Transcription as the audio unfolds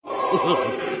Hey,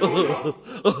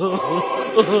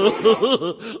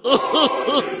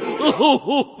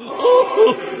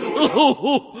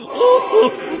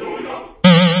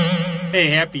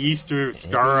 happy Easter,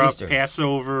 Star Up,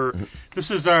 Passover.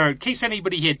 This is our, in case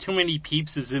anybody had too many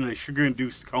peeps, is in a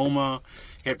sugar-induced coma,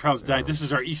 had problems dying. This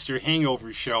is our Easter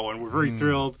Hangover show, and we're very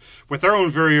thrilled with our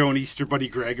own very own Easter buddy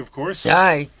Greg, of course.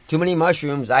 Hi, too many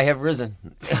mushrooms. I have risen.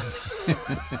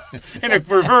 And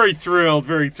we're very thrilled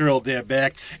to have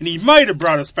back. And he might have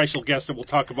brought a special guest that we'll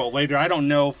talk about later. I don't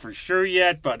know for sure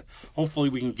yet, but hopefully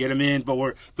we can get him in. But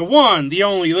we're the one, the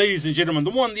only, ladies and gentlemen,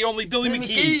 the one, the only Billy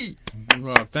McKee.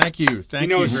 Well, thank you. Thank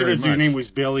you. As soon as your name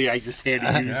was Billy, I just had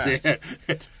to use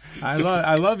that.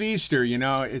 I love Easter. You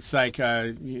know, it's like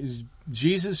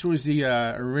Jesus was the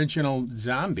original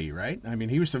zombie, right? I mean,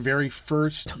 he was the very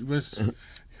first,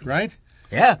 right?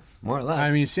 Yeah, more or less.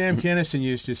 I mean, Sam Kinison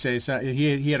used to say,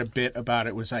 he had a bit about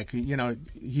it, was like, you know,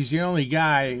 he's the only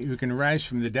guy who can rise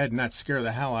from the dead and not scare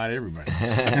the hell out of everybody.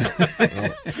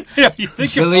 Yeah, you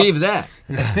think believe that.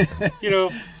 You know,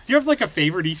 do you have like a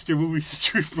favorite Easter movie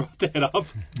since you brought that up?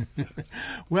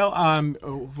 Well,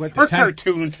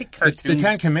 cartoon. Take cartoons. The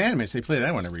Ten Commandments, they play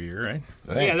that one every year, right?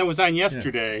 Yeah, that was on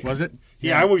yesterday. Yeah. Was it?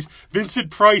 Yeah, Vincent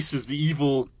Price is the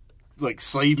evil, like,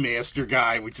 slave master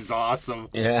guy, which is awesome.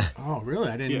 Yeah. Oh, really?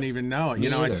 I didn't even know. Me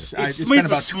you know, either. it's been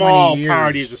about a small 20 years.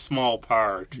 part. He's a small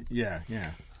part. Yeah.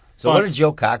 So what did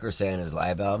Joe Cocker say on his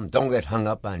live album? Don't get hung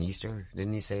up on Easter.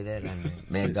 Didn't he say that on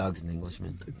Mad Dogs and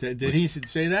Englishmen? Did he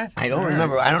say that? I don't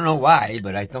remember. I don't know why,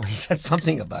 but I thought he said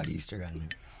something about Easter on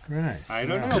there. Right. I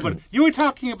don't know, but you were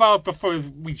talking about, before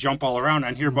we jump all around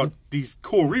on here, about these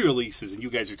cool re-releases, and you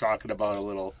guys are talking about a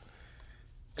little.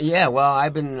 Yeah, well,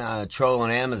 I've been trolling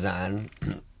Amazon.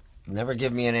 Never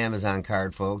give me an Amazon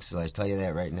card, folks. So I tell you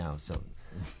that right now.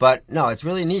 But no, it's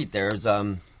really neat. There's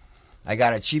I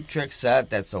got a Cheap Trick set.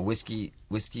 That's a whiskey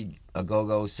a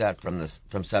go-go set from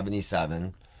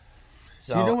 '77.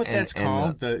 So, do you know what that's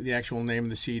called? The actual name of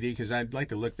the CD? Because I'd like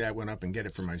to look that one up and get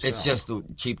it for myself. It's just the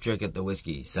Cheap Trick at the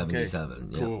Whiskey '77. Okay.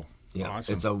 Yeah. Cool. Yeah.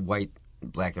 Awesome. It's a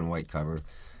black and white cover.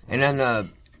 And then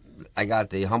I got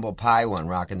the Humble Pie one,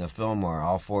 rocking the Fillmore,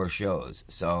 all 4 shows.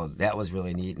 So that was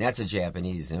really neat. And that's a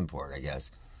Japanese import, I guess.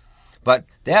 But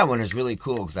that one is really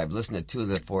cool because I've listened to 2 of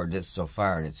the 4 discs so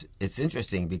far, and it's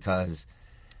interesting because,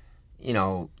 you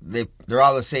know, they're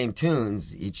all the same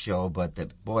tunes each show, but the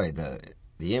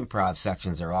improv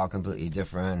sections are all completely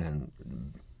different, and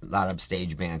a lot of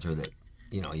stage banter that,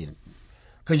 you know,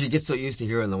 because you get so used to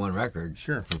hearing the one record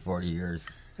for 40 years.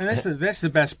 And that's the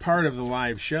best part of the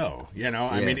live show, you know.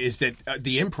 I mean, is that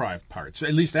the improv parts.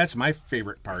 At least that's my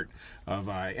favorite part of.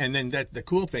 And then the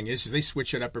cool thing is they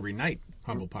switch it up every night.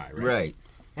 Humble Pie, right? Right.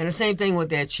 And the same thing with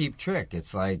that Cheap Trick.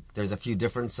 It's like there's a few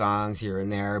different songs here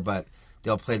and there, but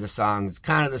they'll play the songs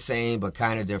kind of the same but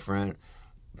kind of different.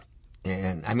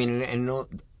 And I mean, and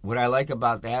what I like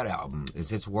about that album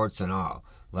is it's warts and all.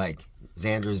 Like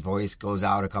Xander's voice goes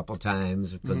out a couple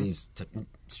times because he's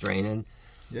straining.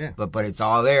 Yeah. But it's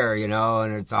all there, you know,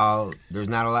 and there's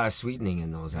not a lot of sweetening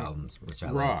in those albums, which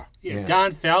I raw. like. Yeah,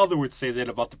 Don Felder would say that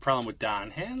about the problem with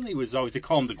Don Henley was always, they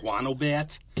call him the guano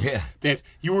bat. Yeah. That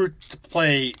you were to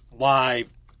play live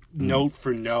note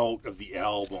for note of the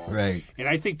album. Right. And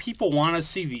I think people want to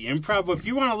see the improv, but if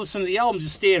you want to listen to the album,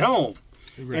 just stay at home.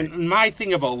 Right. And my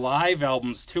thing about live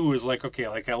albums, too, is like, okay,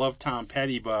 like I love Tom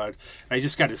Petty, but I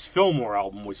just got his Fillmore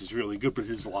album, which is really good, but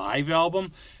his live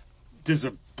album, there's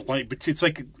a blank, but it's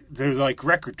like, they're like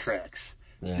record tracks.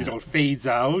 Yeah. You know, it fades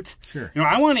out. Sure. You know,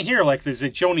 I want to hear, like, there's a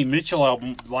Joni Mitchell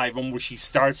live album where she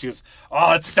starts, she goes, oh,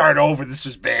 let's start over, this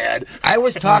was bad. I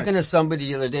was talking to somebody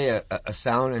the other day, a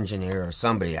sound engineer or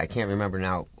somebody, I can't remember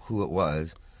now who it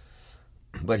was,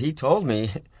 but he told me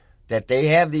that they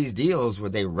have these deals where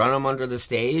they run them under the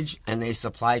stage and they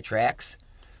supply tracks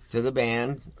to the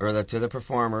band or to the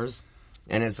performers,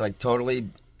 and it's like totally,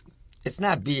 it's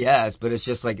not BS, but it's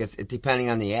just like it's depending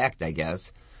on the act, I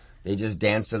guess. They just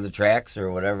dance to the tracks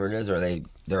or whatever it is, or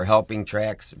they're helping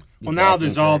tracks. Well, now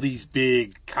there's all these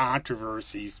big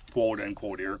controversies, quote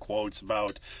unquote, air quotes,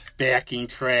 about backing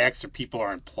tracks or people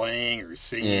aren't playing or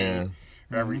singing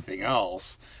or everything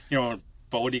else. You know,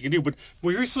 but what you can do. But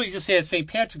we recently just had St.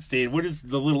 Patrick's Day. What has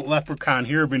the little leprechaun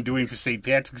here been doing for St.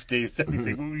 Patrick's Day? What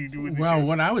were you doing this year? Well,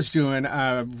 what I was doing,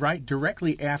 right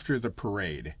directly after the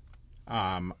parade,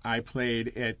 I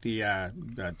played at the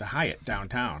Hyatt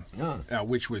downtown,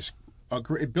 which was a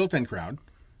great built-in crowd.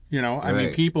 You know, I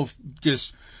mean, people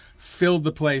just filled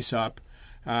the place up.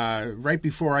 Right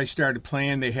before I started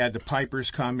playing, they had the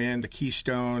pipers come in, the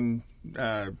Keystone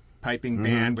piping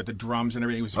band with the drums and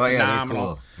everything. It was phenomenal.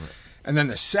 Yeah, they're cool. And then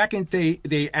the second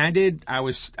they ended, I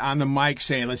was on the mic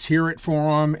saying, "Let's hear it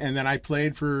for them," and then I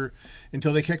played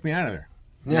until they kicked me out of there.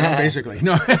 Basically.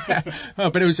 No,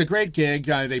 but it was a great gig.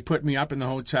 They put me up in the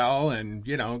hotel and,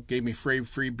 gave me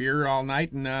free beer all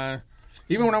night. And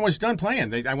even when I was done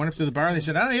playing, I went up to the bar and they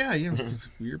said, "Oh, yeah, you're..."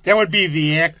 That would be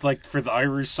the act, like, for the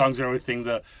Irish songs and everything,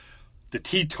 the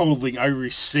teetotaling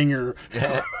Irish singer.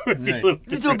 Would be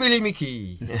Little Billy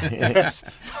McKee. Yes.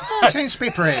 Saints be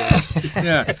praised.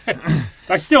 Yeah.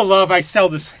 I tell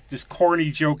this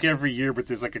corny joke every year, but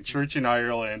there's like a church in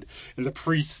Ireland, and the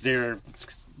priest there,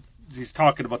 he's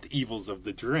talking about the evils of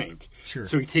the drink. Sure.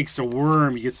 So he takes a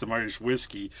worm, he gets some Irish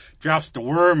whiskey, drops the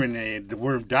worm, and the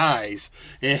worm dies.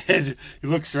 And he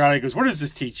looks around and he goes, "What does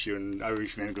this teach you?" And the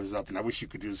Irishman goes up, and I wish you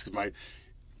could do this because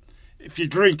if you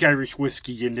drink Irish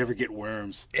whiskey, you never get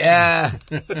worms. Yeah.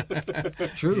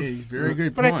 True. Yeah, very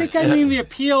good But point. I think the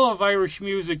appeal of Irish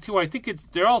music, too, I think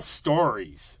they're all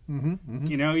stories. Mm-hmm,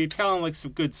 mm-hmm. You're telling like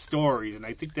some good stories, and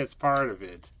I think that's part of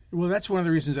it. Well, that's one of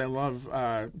the reasons I love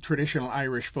traditional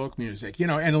Irish folk music.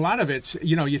 And a lot of it's,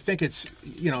 you think it's,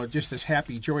 just this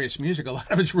happy, joyous music. A lot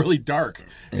of it's really dark.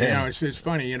 Yeah. It's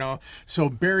funny, So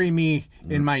bury me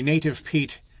in my native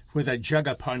peat with a jug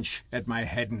of punch at my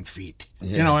head and feet.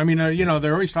 Yeah.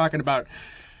 They're always talking about,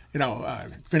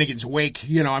 Finnegan's Wake.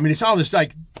 It's all this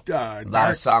like a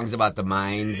lot of songs about the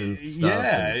mines and stuff.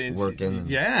 Yeah, and working.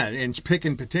 Yeah, and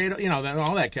picking potato.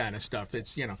 All that kind of stuff.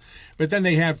 It's But then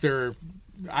they have their.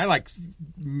 I like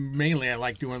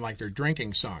doing like their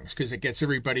drinking songs because it gets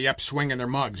everybody up swinging their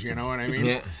mugs. You know what I mean?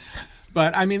 Yeah.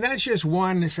 But that's just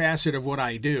one facet of what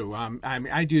I do.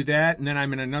 I do that, and then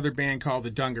I'm in another band called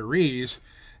the Dungarees.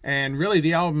 And really,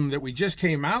 the album that we just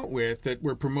came out with that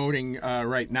we're promoting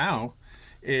right now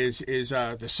is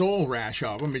the Soul Rash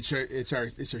album. It's our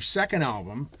second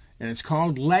album, and it's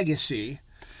called Legacy.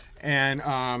 And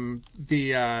you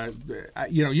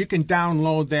can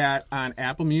download that on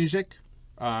Apple Music,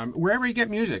 wherever you get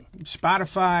music,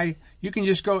 Spotify. You can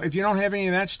just go if you don't have any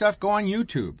of that stuff, go on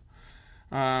YouTube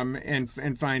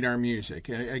and find our music.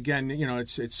 Again,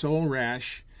 it's Soul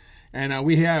Rash. And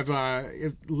we have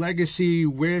Legacy,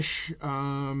 Wish.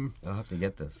 I'll have to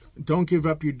get this. Don't Give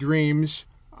Up Your Dreams,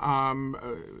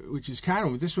 which is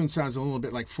this one sounds a little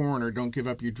bit like Foreigner, Don't Give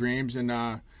Up Your Dreams.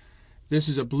 And this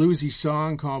is a bluesy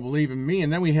song called Believe in Me.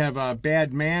 And then we have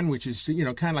Bad Man, which is,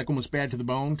 kind of like almost Bad to the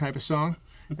Bone type of song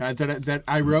that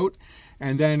I wrote.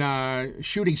 And then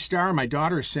Shooting Star, my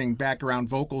daughter sang background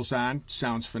vocals on.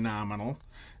 Sounds phenomenal.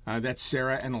 That's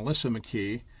Sarah and Alyssa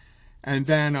McKee. And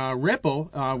then Ripple,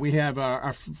 we have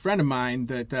a friend of mine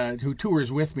that who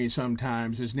tours with me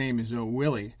sometimes. His name is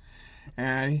Willie,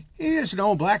 and he is an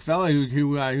old black fella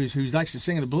who likes to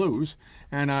sing the blues,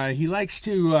 and he likes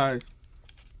to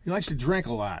drink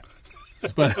a lot.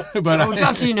 But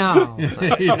does he now?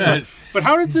 He does. But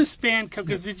how did this band come?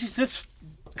 Because this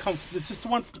is the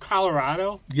one from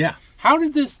Colorado. Yeah. How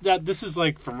did this is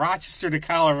like from Rochester to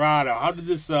Colorado? How did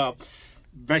this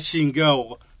machine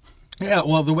go? Yeah,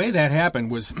 well, the way that happened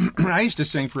was I used to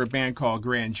sing for a band called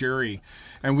Grand Jury,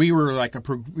 and we were like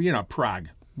prog.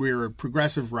 We were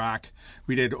progressive rock.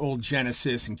 We did old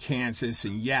Genesis and Kansas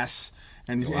and Yes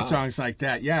and songs like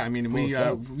that. Yeah, we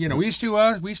used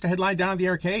to headline down at the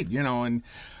arcade, and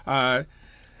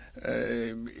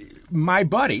my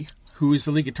buddy, who is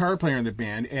the lead guitar player in the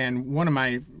band and one of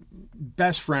my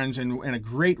best friends and a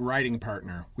great writing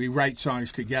partner. We write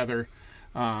songs together.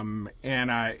 And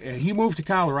he moved to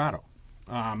Colorado.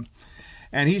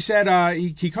 And he said,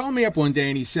 he called me up one day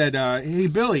and he said, "Hey,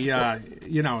 Billy,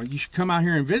 you should come out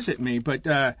here and visit me. But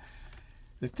the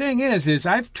thing is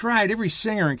I've tried every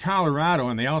singer in Colorado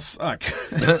and they all suck."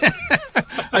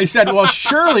 I said, "Well,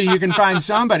 surely you can find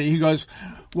somebody." He goes,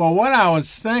 "Well, what I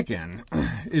was thinking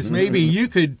is maybe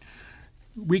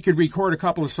we could record a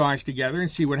couple of songs together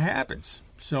and see what happens."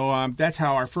 So that's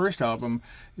how our first album,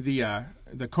 the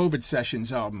COVID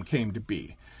Sessions album, came to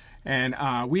be. And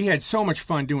we had so much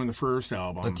fun doing the first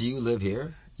album. But do you live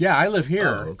here? Yeah, I live here.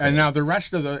 Oh, okay. And now the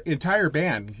rest of the entire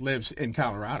band lives in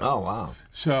Colorado. Oh, wow.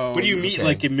 So, but do you meet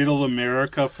like in Middle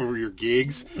America for your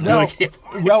gigs? No,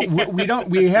 well,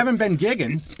 we haven't been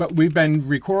gigging, but we've been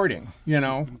recording.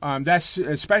 That's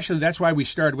why we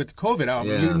started with the COVID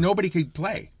album. Yeah. Nobody could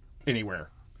play anywhere.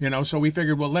 So we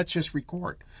figured, well, let's just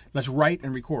record. Let's write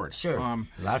and record. Sure. A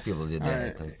lot of people did that, I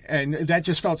think. And that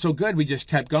just felt so good, we just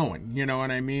kept going. You know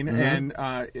what I mean? Mm-hmm.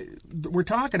 And we're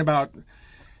talking about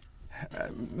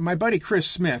my buddy Chris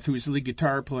Smith, who's the lead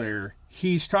guitar player.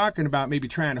 He's talking about maybe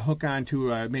trying to hook on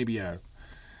to maybe a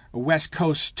West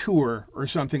Coast tour or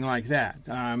something like that.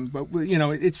 But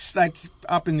it's like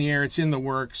up in the air. It's in the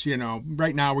works.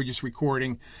 Right now we're just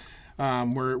recording.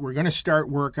 We're going to start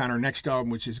work on our next album,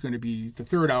 which is going to be the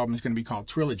third album is going to be called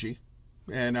Trilogy,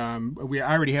 and I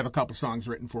already have a couple songs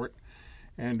written for it.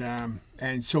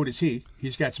 And so does he.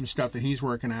 He's got some stuff that he's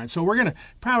working on. So we're going to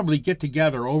probably get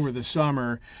together over the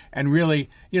summer and really,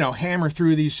 hammer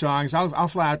through these songs. I'll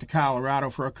fly out to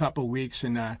Colorado for a couple weeks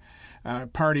and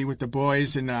party with the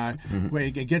boys and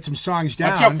get some songs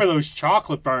down. Watch out for those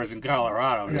chocolate bars in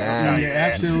Colorado.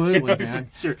 Yeah, absolutely, man.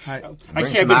 Sure. I can't.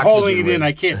 I've been holding it in.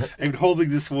 I can't. I've been holding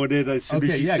this one in as soon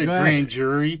as you said grand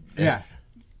jury. Yeah.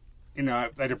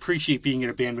 I'd appreciate being in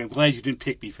a band, but I'm glad you didn't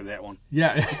pick me for that one.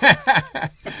 Yeah.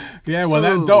 Yeah,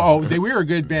 well, we were a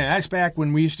good band. That's back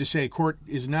when we used to say court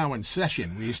is now in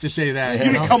session. We used to say that.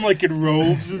 You come like in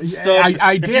robes and stuff.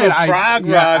 I did. Prog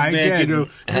rock band, do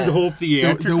the whole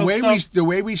theatrical stuff. The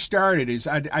way we started is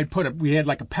we had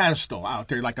like a pedestal out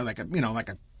there, like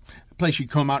a place you'd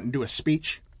come out and do a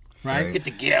speech. Right? Get the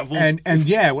gavel. And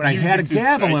when I had a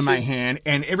gavel in my hand,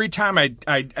 and every time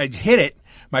I'd hit it,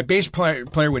 my bass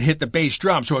player would hit the bass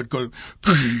drum, so it'd go,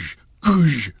 goosh,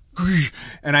 goosh, goosh,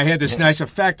 and I had this nice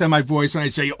effect on my voice, and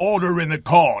I'd say, order in the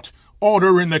court,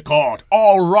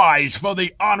 all rise for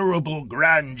the honorable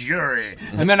grand jury.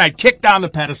 And then I'd kick down the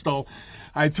pedestal,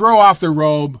 I'd throw off the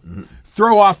robe,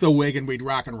 throw off the wig, and we'd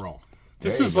rock and roll.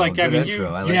 This is like,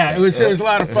 it was a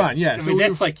lot of fun. Yeah,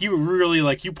 that's like you really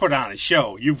you put on a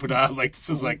show. You put on this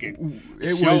is like a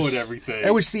show and everything.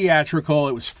 It was theatrical.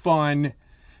 It was fun.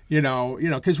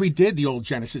 Because we did the old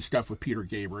Genesis stuff with Peter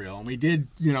Gabriel, and we did,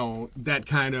 that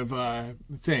kind of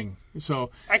thing.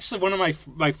 So actually, one of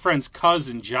my friend's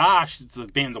cousin Josh, it's the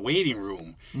band The Waiting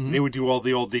Room. Mm-hmm. They would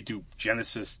do they do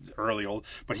Genesis early old,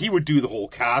 but he would do the whole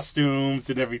costumes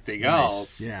and everything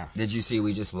else. Yeah. Did you see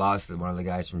we just lost one of the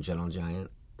guys from Gentle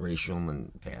Giant? Ray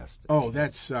Schulman passed. Oh,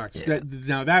 that sucks. Yeah.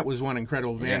 That was one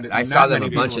one band. I saw them a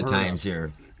bunch of times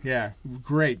here. Yeah,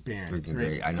 great band. Freaking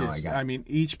great. I know.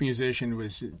 Each musician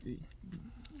was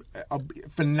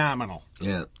phenomenal.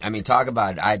 Yeah. Talk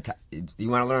about you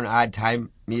want to learn odd time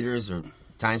meters or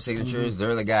time signatures? Mm-hmm.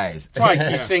 They're the guys. That's why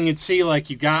I keep saying, see,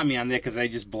 you got me on that because I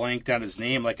just blanked on his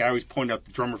name. I always point out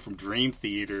the drummer from Dream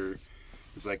Theater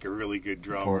is a really good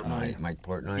drummer. Mike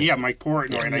Portnoy. Yeah, Mike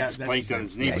Portnoy, and I just blanked on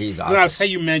his name. Yeah, he's awesome. Now, say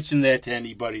you mentioned that to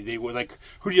anybody, they were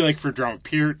who do you like for a drummer?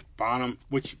 Peart, Bonham,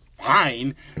 which...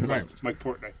 Fine, right. Mike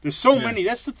Portnoy. There's so many.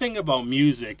 That's the thing about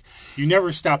music. You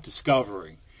never stop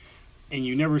discovering, and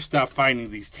you never stop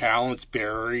finding these talents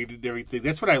buried and everything.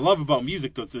 That's what I love about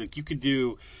music, though. It's you could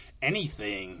do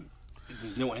anything.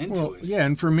 There's no end to it. Yeah,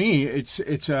 and for me, it's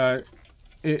on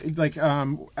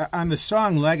the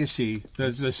song Legacy.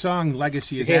 The song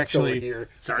Legacy is actually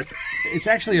sorry. It's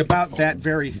actually about that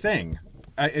very thing.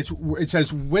 It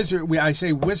says wizard. I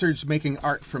say wizards making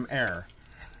art from air.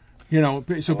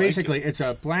 So basically it's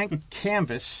a blank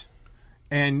canvas,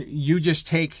 and you just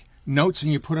take notes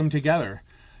and you put them together.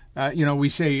 We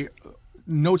say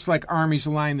notes like armies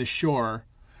line the shore,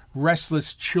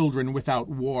 restless children without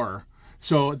war.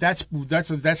 So that's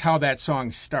how that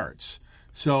song starts.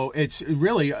 So it's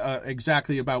really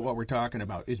exactly about what we're talking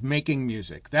about, is making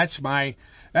music. That's my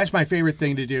favorite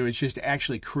thing to do, is just to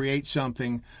actually create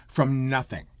something from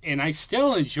nothing. And I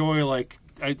still enjoy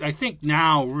I think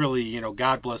now, really,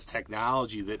 God bless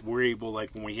technology, that we're able,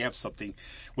 when we have something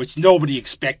which nobody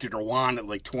expected or wanted,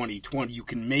 2020, you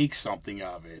can make something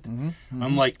of it. Mm-hmm, mm-hmm.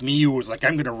 Unlike me, who was I'm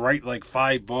going to write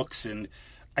 5 books, and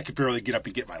I could barely get up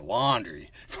and get my laundry.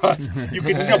 But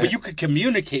you could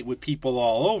communicate with people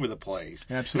all over the place.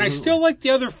 Absolutely. And I still like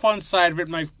the other fun side of it.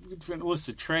 My friend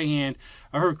Alyssa Trahan,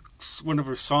 I heard one of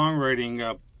her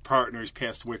songwriting partners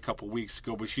passed away a couple weeks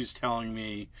ago, but she was telling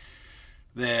me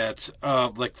that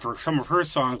for some of her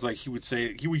songs, he would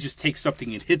say he would just take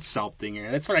something and hit something,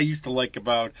 and that's what I used to like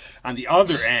about on the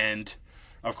other end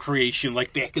of creation,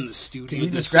 back in the studio. Can you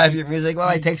describe your music? Well,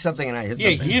 I take something and I hit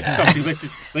something. Yeah, he hits something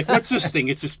what's this thing?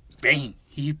 It's just bang.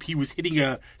 He was hitting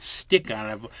a stick on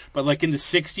it, but in the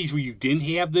 '60s where you didn't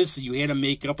have this, you had to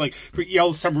make up for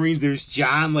Yellow Submarine. There's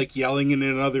John yelling in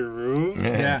another room.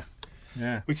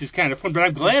 Yeah, which is kind of fun. But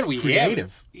I'm glad we have it.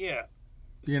 Yeah.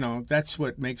 That's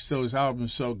what makes those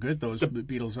albums so good, those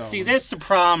Beatles albums. See, that's the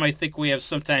problem I think we have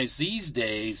sometimes these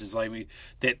days, is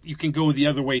that you can go the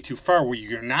other way too far, where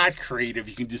you're not creative,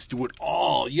 you can just do it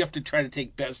all. You have to try to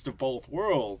take best of both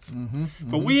worlds. Mm-hmm,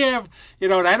 mm-hmm. But we have,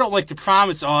 and I don't like to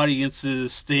promise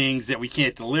audiences things that we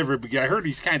can't deliver, because I heard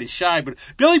he's kind of shy, but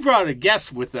Billy brought a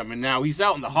guest with him, and now he's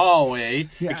out in the hallway.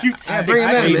 Yeah, bring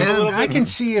him in, man. I can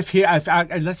see if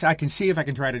I can see if I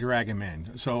can try to drag him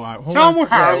in. So tell him we're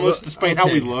harmless, despite how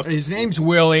we look. His name's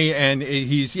Willie, and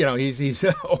he's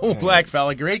an old black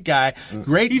fella, great guy,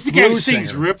 great. He's the guy who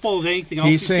sings Ripple. Anything else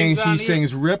he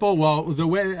sings Ripple. Well, the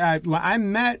way I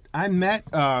met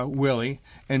Willie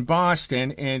in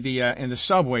Boston, and the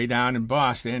subway down in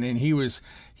Boston, and he was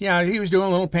doing a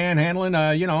little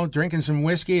panhandling, drinking some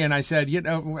whiskey, and I said,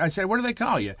 what do they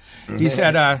call you? He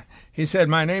said,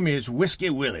 my name is Whiskey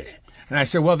Willie. And I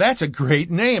said, well, that's a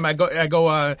great name. I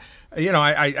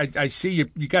see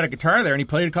you got a guitar there, and he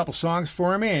played a couple songs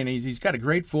for me, and he's got a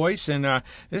great voice, and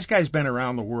this guy's been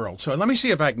around the world. So let me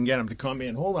see if I can get him to come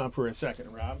in. Hold on for a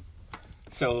second, Rob.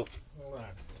 So, hold on.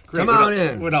 Come on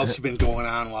in. What else has been going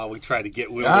on while we try to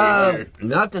get Willie here?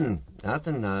 Nothing.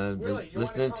 Willie,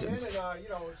 Listening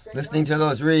to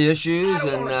those reissues, I don't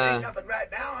and want to say nothing right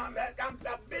now. I'm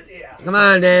busy. come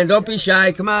on, Dan. Don't be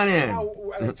shy. Come on in.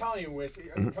 I'm telling you, Whiskey.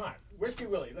 Come on, Whiskey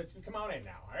Willie. Let's come on in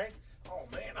now. All right. Oh,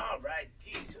 man, all right.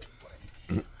 Jesus.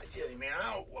 I tell you, man,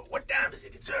 what time is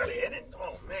it? It's early, isn't it?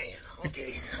 Oh, man.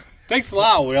 Okay. Thanks a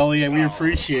lot, Willie. We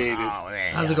appreciate it. Oh,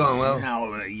 man. How's it going, Will?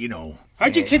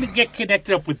 How'd you get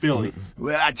connected up with Billy?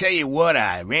 Well, I tell you what,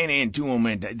 I ran into him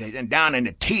down in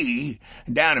the T,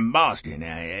 down in Boston,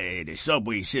 the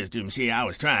subway system. See, I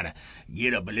was trying to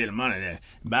get up a little money to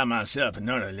buy myself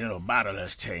another little bottle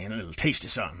of a little taste of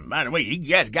something. By the way, you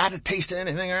guys got a taste of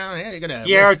anything around here?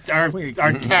 Yeah,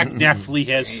 our tech definitely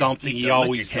has something. He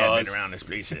always does. Around this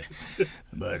place.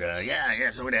 But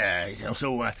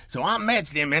so I met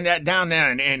him down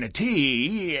there in the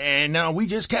T, and we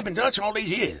just kept in touch all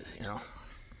these years,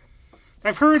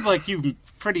 I've heard you've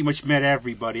pretty much met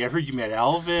everybody. I've heard you met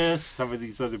Elvis, some of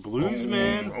these other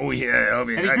bluesmen. Oh yeah,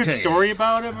 Elvis. Any good story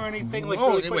about him or anything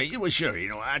It was sure.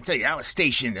 I tell you, I was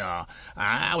stationed.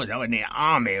 I was in the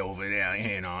army over there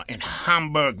in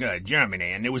Hamburg,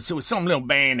 Germany, and there was some little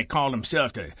band that called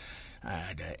themselves the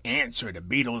Ants or the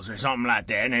Beatles or something like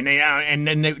that, and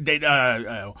then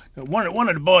one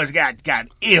of the boys got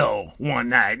ill one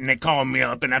night, and they called me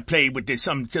up, and I played with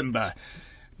some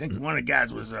I think one of the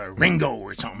guys was Ringo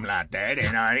or something like that,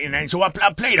 and so I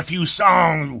played a few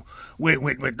songs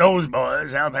with those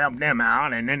boys, help them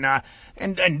out, and then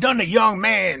and done the young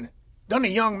man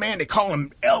they call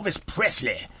him Elvis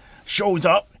Presley shows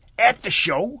up at the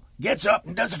show, gets up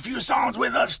and does a few songs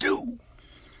with us too.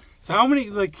 So how many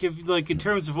in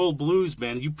terms of old blues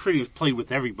band, you pretty much played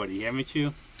with everybody, haven't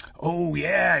you? Oh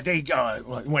yeah, they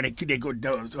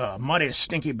go Muddy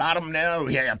Stinky Bottom now.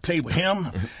 Yeah, I played with him,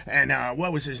 and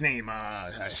what was his name?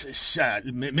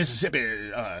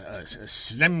 Mississippi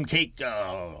Slim Cake,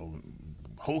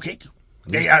 Whole Cake.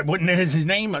 Wasn't that his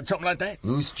name or something like that?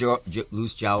 Loose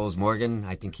Jowls Morgan,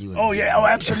 I think he was. Oh yeah,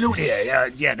 absolutely.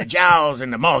 Yeah, the Jowls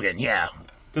and the Morgan. Yeah.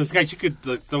 Those guys,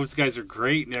 those guys are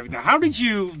great and everything. How did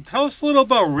you tell us a little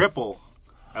about Ripple?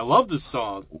 I love this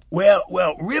song. Well,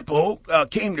 Ripple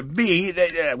came to be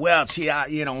that.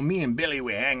 Me and Billy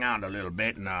we hang out a little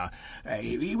bit, and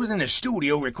he was in the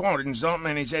studio recording something,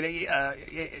 and he said,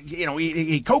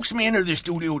 he coaxed me into the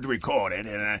studio to record it,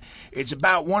 and it's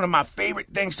about one of my favorite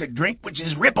things to drink, which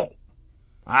is Ripple.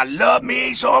 I love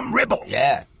me some Ripple.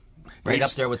 Yeah, right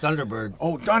up there with Thunderbird.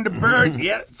 Oh, Thunderbird,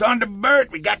 yeah,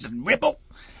 Thunderbird. We got the Ripple,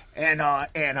 and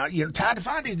it's hard to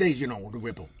find these days, the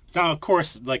Ripple. Now, of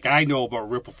course, I know about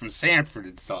Ripple from Sanford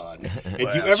and Son.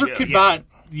 Well,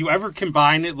 you ever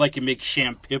combine it and make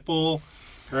Shampipple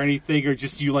or anything, or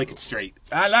just you like it straight?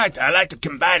 I like to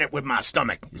combine it with my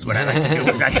stomach. Is what I like to do.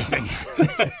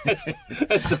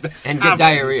 That's the best. And get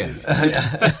diarrhea.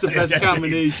 That's the best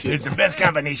combination. It's the best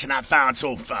combination I've found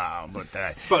so far. But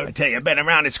I tell you, I've been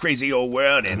around this crazy old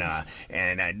world, and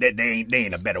they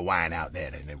ain't a better wine out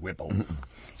there than the Ripple.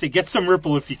 Say, get some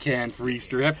Ripple if you can for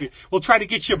Easter. We'll try to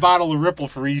get you a bottle of Ripple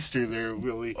for Easter there,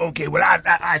 Willie. Okay, well,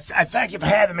 I thank you for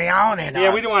having me on. And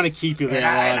we don't want to keep you there.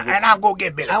 And I'll go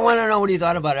get Billy. I want to know what he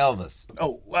thought about Elvis.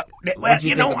 Oh, well,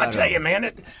 I tell you, man,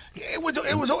 it was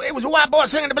a white boy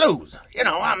singing the blues.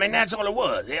 That's all it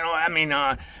was.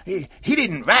 He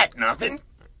didn't write nothing.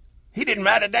 He didn't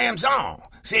write a damn song.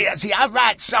 See, I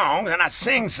write songs and I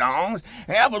sing songs.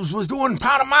 Elvis was doing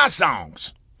part of my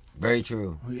songs. Very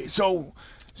true. So,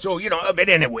 but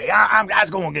anyway, I was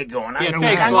going to get going.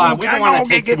 Thanks a lot. We don't want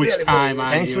to take too much time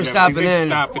on Thanks for stopping in.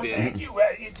 Thank you.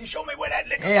 To show me where that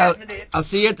liquor Hey, I'll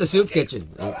see you at the soup kitchen.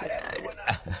 All right.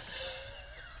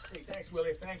 Hey, thanks,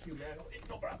 Willie. Thank you, man.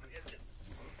 No problem.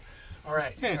 All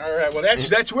right. Well,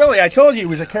 that's Willie. I told you he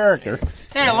was a character.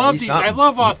 Hey, I love these. I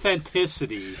love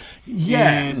authenticity.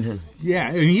 Yeah. And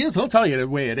he'll tell you the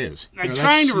way it is. I'm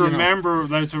trying to remember.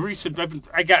 There's a recent.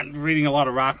 I got reading a lot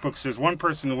of rock books. There's one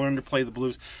person who learned to play the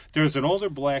blues. There's an older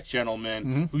black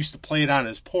gentleman who used to play it on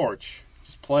his porch,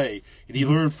 just play, and he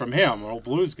learned from him, an old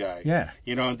blues guy. Yeah.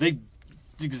 And they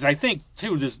because I think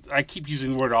too, I keep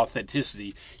using the word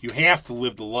authenticity. You have to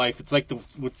live the life. It's like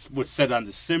what's said on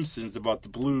The Simpsons about the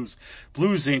blues.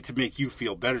 Blues ain't to make you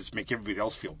feel better; it's to make everybody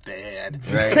else feel bad.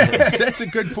 Right. That's a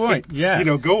good point. Yeah.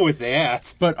 Go with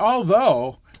that. But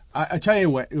although I tell you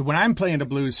what, when I'm playing a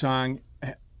blues song,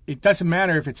 it doesn't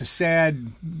matter if it's a sad,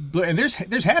 and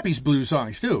there's happy blues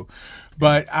songs too,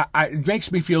 but it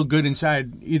makes me feel good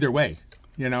inside either way.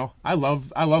 I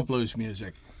love blues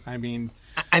music. I mean,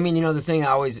 the thing I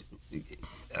always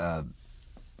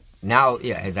now,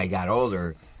 as I got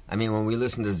older, when we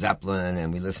listened to Zeppelin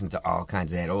and we listened to all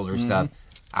kinds of that older stuff,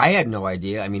 I had no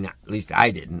idea. At least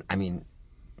I didn't.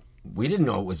 We didn't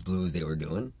know it was blues they were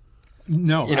doing.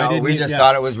 No, we just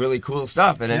thought it was really cool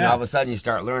stuff, and then all of a sudden you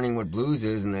start learning what blues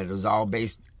is, and that it was all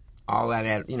based, all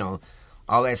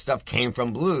that stuff came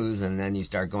from blues, and then you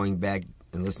start going back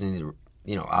and listening to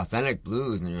authentic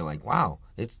blues, and you're like, wow,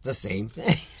 it's the same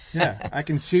thing. Yeah, I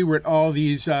can see where all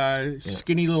these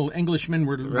skinny little Englishmen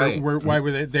were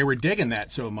why they were digging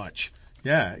that so much.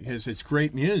 Yeah, because it's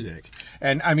great music,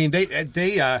 and they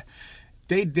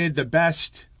did the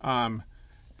best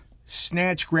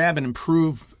snatch, grab, and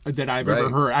improve that I've ever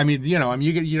heard.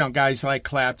 You get guys like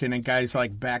Clapton and guys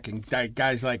like Beck and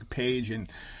guys like Page and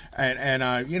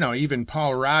even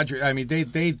Paul Rodgers.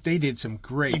 They did some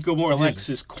great. You go more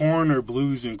Alexis Corner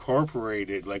Blues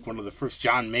Incorporated, like one of the first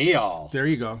John Mayall. There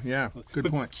you go. Yeah, good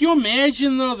point. Can you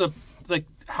imagine though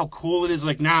how cool it is?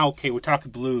 Like now, okay, we're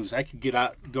talking blues. I could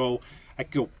I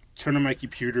could go turn on my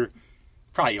computer,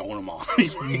 probably own them all.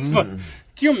 But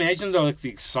can you imagine though, the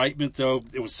excitement though?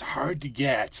 It was hard to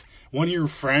get. One of your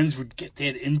friends would get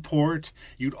that import.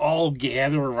 You'd all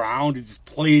gather around and just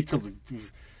play it till it was.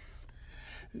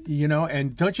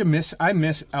 And don't you miss? I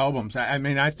miss albums.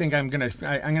 I think I'm gonna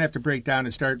have to break down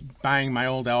and start buying my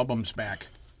old albums back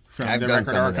from the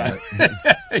record archive.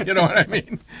 You know what I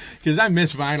mean? Because I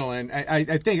miss vinyl, and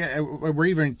I think we're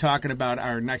even talking about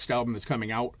our next album that's coming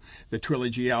out, the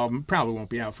trilogy album. Probably won't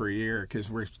be out for a year because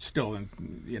we're still in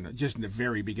just in the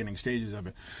very beginning stages of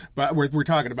it. But we're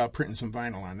talking about printing some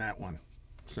vinyl on that one.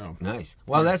 So nice.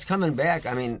 Well, that's coming back.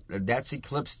 That's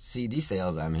eclipsed CD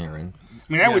sales I'm hearing.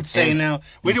 I would say now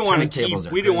we don't want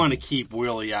to keep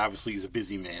Willie. Obviously, he's a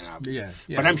busy man. Obviously.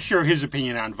 Yeah. But I'm sure his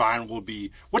opinion on vinyl will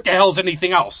be, what the hell is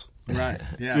anything else? Right.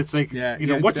 Yeah. It's like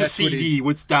what's a CD?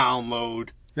 What's download?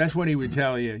 That's what he would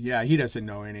tell you. Yeah, he doesn't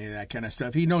know any of that kind of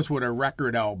stuff. He knows what a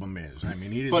record album is.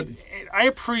 But I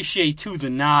appreciate, too,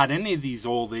 any of these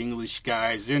old English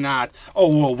guys, they're not,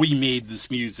 we made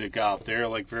this music out there.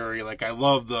 I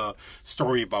love the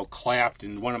story about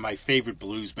Clapton. One of my favorite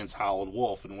bluesmen's Howlin'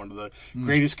 Wolf, and one of the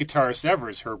greatest guitarists ever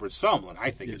is Herbert Sumlin,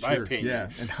 I think, in my opinion. Yeah,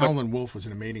 and Howlin' Wolf was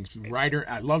an amazing writer.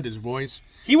 I loved his voice.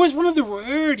 He was one of the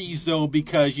rarities, though,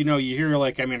 because, you hear,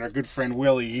 our good friend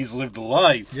Willie, he's lived a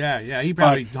life. Yeah, he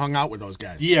probably hung out with those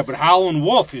guys. Yeah, but Howlin'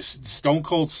 Wolf is stone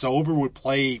cold sober, would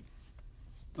play,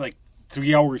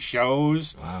 3-hour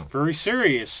shows. Wow. Very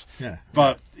serious. Yeah.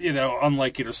 But,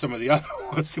 unlike, some of the other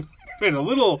ones who been a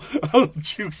little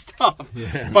juiced up.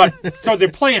 Yeah. But, so they're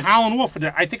playing Howlin' Wolf, and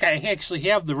I think I actually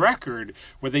have the record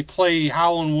where they play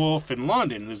Howlin' Wolf in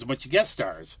London. There's a bunch of guest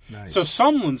stars. Nice. So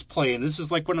someone's playing. This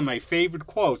is one of my favorite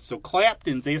quotes. So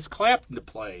they asked Clapton to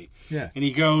play. Yeah. And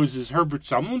he goes, is Herbert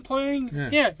Sumlin playing? Yeah.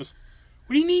 He goes,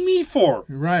 what do you need me for?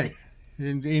 Right.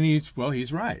 And he's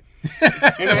right.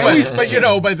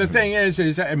 But the thing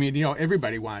is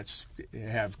everybody wants to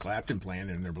have Clapton playing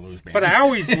in their blues band. But I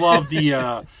always love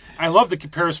the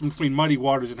comparison between Muddy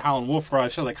Waters and Howlin' Wolf. Where I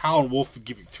feel like Howlin' Wolf would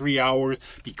give you 3 hours,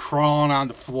 be crawling on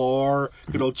the floor.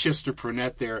 Good old Chester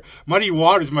Burnett there. Muddy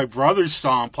Waters, my brother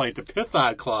saw him play at the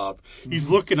Python Club. He's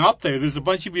looking up there. There's a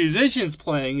bunch of musicians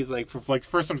playing. He's like, the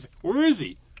first time, where is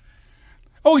he?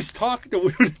 Oh, he's talking to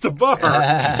women at the bar.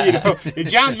 And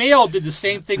John Mayall did the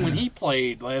same thing when he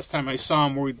played last time I saw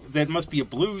him. That must be a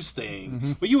blues thing.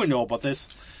 Mm-hmm. Well, you would know about this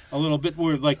a little bit.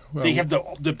 Where they have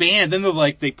the band, then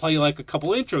they play a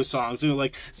couple intro songs. They're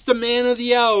like, it's the man of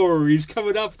the hour. He's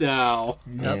coming up now.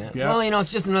 Yeah. Well,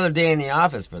 it's just another day in the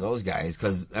office for those guys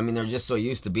because they're just so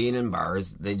used to being in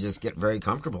bars, they just get very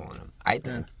comfortable in them. I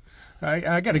think.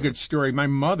 Yeah. I got a good story. My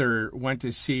mother went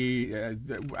to see.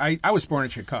 I was born in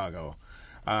Chicago.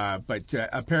 But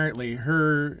apparently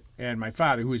her and my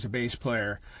father, who was a bass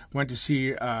player, went to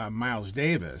see Miles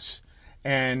Davis,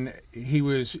 and he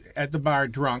was at the bar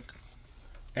drunk,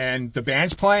 and the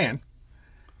band's playing,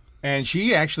 and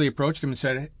she actually approached him and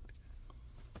said,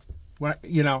 When,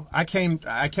 you know, I came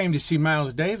to see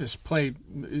Miles Davis play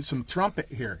some trumpet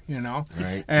here, you know,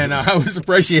 right. And I was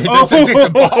appreciating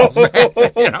some balls, man,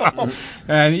 you know.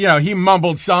 And you know, he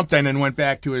mumbled something and went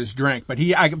back to his drink. But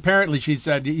apparently she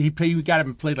said he got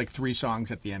him played like 3 songs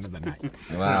at the end of the night.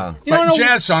 Wow. But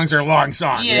jazz songs are long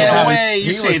songs. Yeah, in a way, you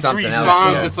He say was 3 something else,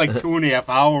 songs, yeah. it's like 2.5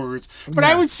 hours. But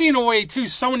I would see in a way too,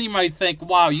 somebody might think,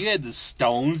 "Wow, you had the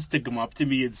Stones to come up to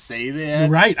me and say that."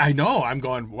 Right, I know. I'm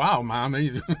going, wow, Mom.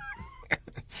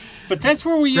 But that's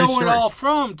where we Great owe it story. all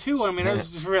from, too. I mean, I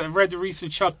just read the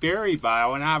recent Chuck Berry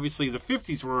bio, and obviously the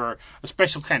 50s were a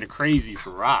special kind of crazy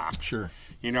for rock. Sure.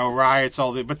 You know, riots,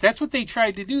 all that. But that's what they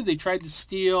tried to do. They tried to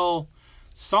steal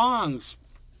songs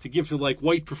to give to, like,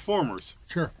 white performers.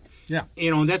 Sure. Yeah.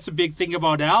 You know, and that's the big thing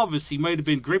about Elvis. He might have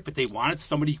been great, but they wanted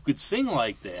somebody who could sing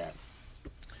like that.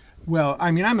 Well, I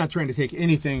mean, I'm not trying to take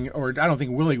anything, or I don't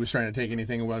think Willie was trying to take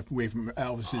anything away from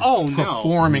Elvis's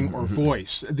performing or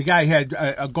voice. The guy had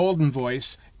a golden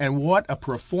voice, and what a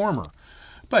performer.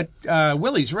 But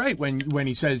Willie's right when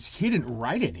he says he didn't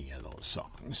write any of those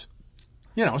songs.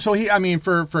 You know, so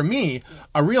for me,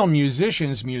 a real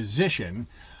musician's musician.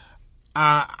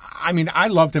 I mean, I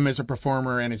loved him as a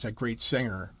performer and as a great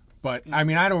singer. But, I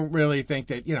mean, I don't really think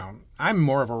that, you know, I'm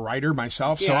more of a writer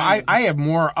myself, so I have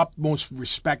more utmost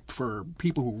respect for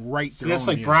people who write their own That's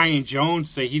like music. Brian Jones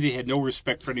say he had no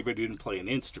respect for anybody who didn't play an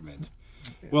instrument.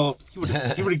 Well, he would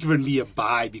have given me a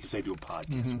bye because I do a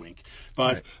podcast, wink.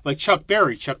 But like Chuck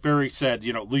Berry said,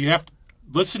 you know, you have to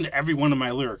listen to every one of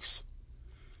my lyrics.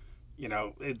 You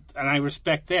know, and I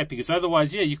respect that because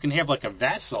otherwise, you can have like a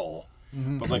vessel.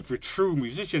 But like for true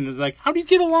musicians, it's like, how do you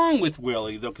get along with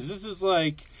Willie though? Because this is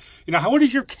like, you know, what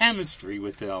is your chemistry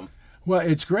with him? Well,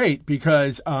 it's great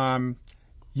because,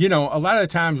 you know, a lot of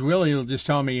times Willie will just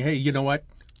tell me, hey, you know what?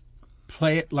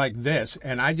 Play it like this,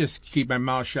 and I just keep my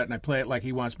mouth shut and I play it like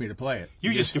he wants me to play it.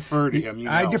 You just defer to him. You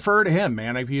know. I defer to him,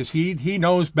 man, because he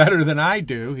knows better than I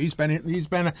do. He's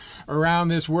been around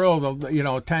this world, you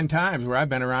know, 10 times where I've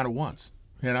been around it once.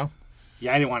 You know.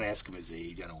 Yeah, I didn't want to ask him his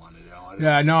age. I don't want to know.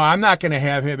 Yeah, no, I'm not going to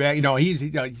have him. You know,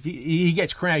 he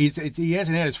gets cramped. He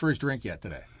hasn't had his first drink yet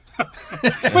today.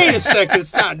 Wait a second,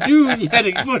 it's not noon yet.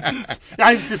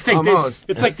 I just think that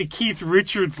it's like the Keith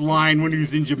Richards line when he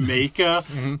was in Jamaica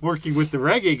working with the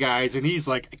reggae guys, and he's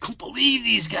like, I couldn't believe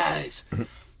these guys.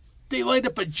 They light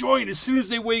up a joint as soon as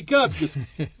they wake up. Just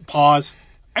pause.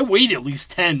 I wait at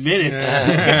least 10 minutes.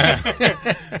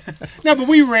 No, but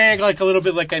we rag like a little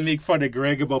bit like I make fun of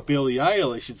Greg about Billie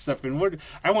Eilish and stuff. And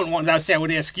I wouldn't want to say I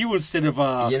would ask you instead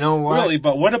of you know what? Willie,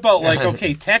 but what about like,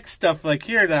 okay, tech stuff like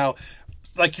here now,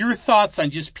 like your thoughts on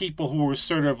just people who were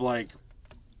sort of like,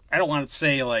 I don't want to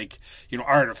say like, you know,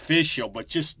 artificial, but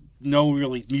just no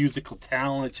really musical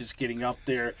talent, just getting up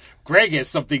there. Greg has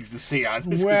some things to say on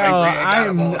this. Well,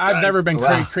 I've never been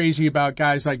crazy about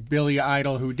guys like Billy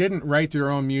Idol who didn't write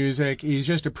their own music. He's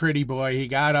just a pretty boy. He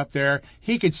got up there.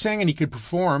 He could sing and he could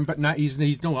perform, but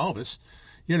he's no Elvis.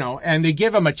 You know, and they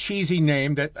give him a cheesy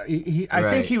name that I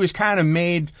think he was kind of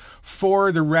made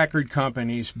for the record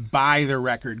companies, by the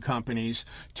record companies,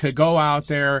 to go out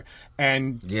there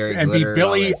and be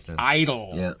Billy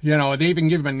Idol. Yeah. You know, they even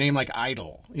give him a name like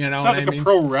Idol. You know, sounds like a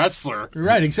pro wrestler.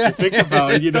 Right, exactly. Think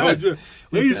about it. You know,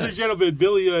 ladies and gentlemen,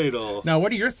 Billy Idol. Now,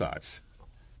 what are your thoughts?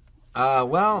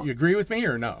 Well, you agree with me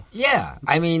or no? Yeah,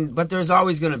 I mean, but there's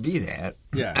always going to be that.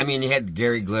 Yeah. I mean, you had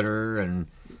Gary Glitter and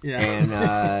you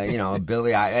know,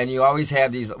 Billy, and you always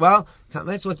have these. Well,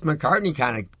 that's what McCartney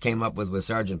kind of came up with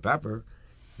Sgt. Pepper.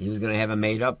 He was going to have a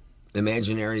made-up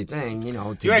imaginary thing, you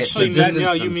know, to you get actually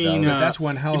you mean that's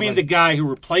one hell. You mean the guy who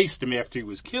replaced him after he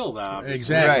was killed? Obviously.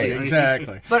 Exactly, right.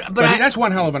 Exactly. But that's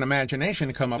one hell of an imagination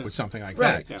to come up with something like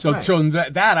that. Yeah. So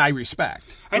that I respect.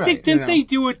 I think didn't they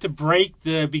do it to break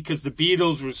because the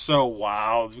Beatles were so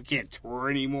wild, we can't tour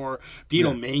anymore.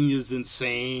 Beatlemania's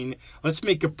insane. Let's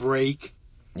make a break.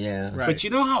 Yeah. Right. But you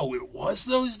know how it was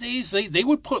those days? They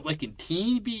would put, like in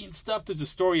Teeny Beat and stuff, there's a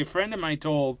story a friend of mine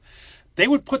told, they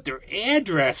would put their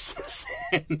addresses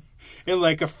in. And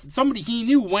like somebody he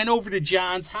knew went over to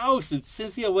John's house, and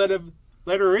Cynthia let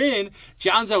her in.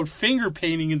 John's out finger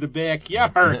painting in the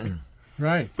backyard.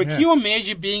 Right. But can you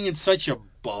imagine being in such a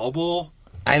bubble?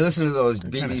 I listened to those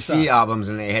BBC albums,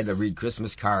 and they had to read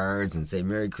Christmas cards and say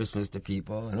Merry Christmas to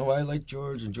people. And I like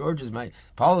George, and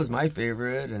Paul is my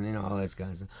favorite, and you know all that kind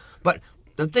of stuff. But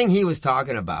the thing he was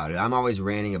talking about, and I'm always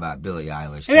ranting about Billie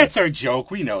Eilish. And that's our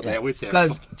joke. We know that.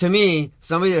 Because to me,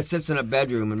 somebody that sits in a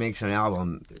bedroom and makes an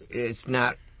album, that's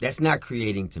not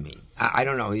creating to me. I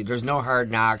don't know. There's no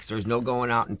hard knocks. There's no going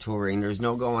out and touring. There's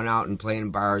no going out and playing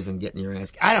bars and getting your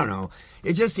ass. I don't know.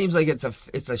 It just seems like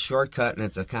it's a shortcut, and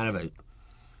it's a kind of a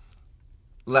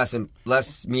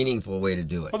less meaningful way to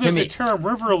do it. Well, there's a term,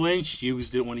 River Lynch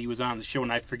used it when he was on the show,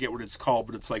 and I forget what it's called,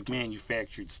 but it's like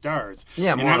manufactured stars.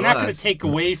 Yeah, and more I'm or not less. going to take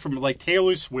away from like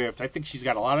Taylor Swift. I think she's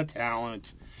got a lot of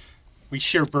talent. We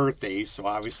share birthdays, so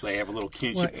obviously I have a little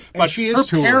kinship. Well, but she is her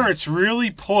touring. parents really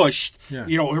pushed, Yeah.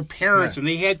 her parents, Yeah. and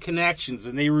they had connections,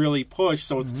 and they really pushed.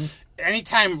 So it's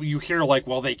anytime you hear like,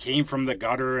 well, they came from the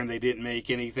gutter and they didn't make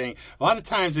anything. A lot of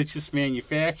times it's just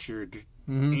manufactured.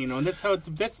 And that's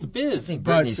the biz. I think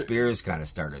Britney Spears kind of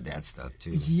started that stuff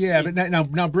too. Yeah, but now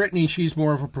Britney, she's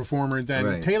more of a performer than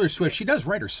Right. Taylor Swift. She does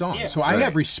write her songs, Yeah. so I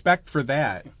have respect for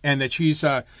that, and that she's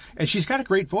got a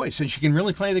great voice, and she can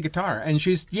really play the guitar, and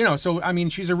she's so I mean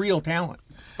she's a real talent.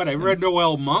 But I read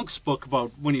Noel Monk's book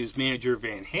about when he was manager of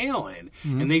Van Halen,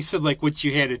 and they said like what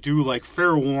you had to do, like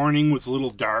Fair Warning was a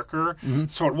little darker,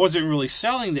 so it wasn't really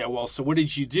selling that well. So what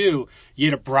did you do?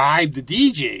 You had to bribe the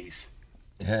DJs.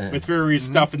 With various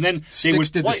stuff, and then Styx they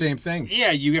would did the same thing. Yeah,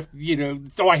 you have,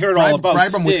 So I heard all about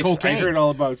bribe 'em with Styx. cocaine. I heard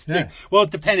all about Styx. Yeah. Well, it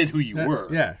depended who you were.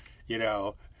 Yeah.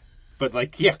 But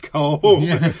like, go.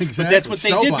 Yeah, exactly. But that's what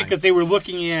they did Snowblind. because they were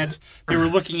looking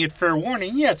at Fair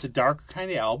Warning. Yeah, it's a darker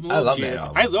kind of album. I love jazz. that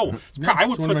album. I know. I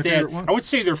would it's one of my put that. favorite ones. I would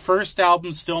say their first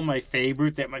album's still my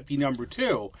favorite. That might be number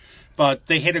 2. But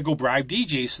they had to go bribe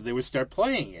DJs so they would start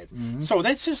playing it. So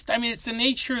that's just, it's the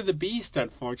nature of the beast,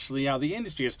 unfortunately, how the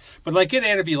industry is. But like it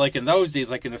had to be like in those days,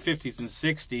 like in the 50s and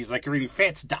 60s, like reading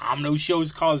Fats Domino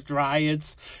shows caused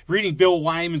riots, reading Bill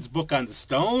Wyman's book on the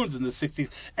Stones in the 60s.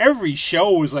 Every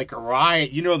show was like a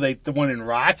riot. Like the one in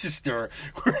Rochester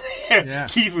where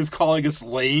Keith was calling us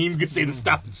lame because they had to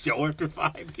stop the show after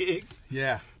 5 gigs.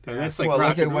 Yeah. So that's like Well, rock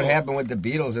look at and what roll. happened with the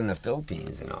Beatles in the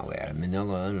Philippines and all that.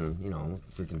 Manila and,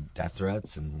 freaking death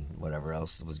threats and whatever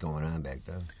else was going on back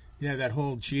then. Yeah, that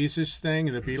whole Jesus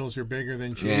thing, the Beatles are bigger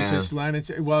than Jesus. Lennon,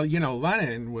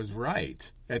 Lennon was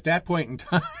right at that point in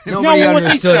time. Nobody what they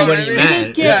understood said, what he they meant.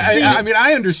 didn't get- Yeah,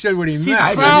 I understood what he See,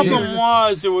 meant. the problem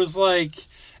was, it was like,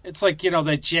 it's like,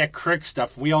 that Jack Crick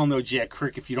stuff. We all know Jack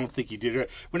Crick if you don't think he did it.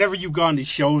 Whenever you've gone to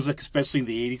shows, like especially in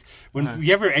the 80s, when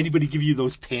anybody give you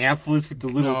those pamphlets with the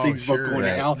little things about going to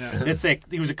hell, it's like,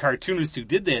 he was a cartoonist who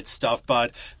did that stuff.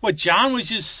 But what John was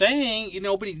just saying,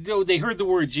 they heard the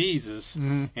word Jesus,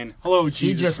 and hello, Jesus.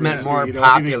 He just meant more Mister,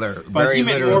 popular, but very he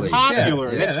meant literally. more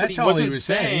popular. Yeah, That's what he all wasn't he was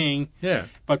saying. Yeah.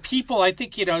 But people, I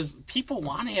think, people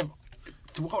want to have,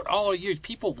 throughout all years,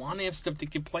 people want to have stuff to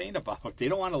complain about. They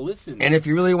don't want to listen. And if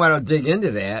you really want to dig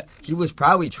into that, he was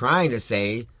probably trying to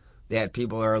say that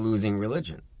people are losing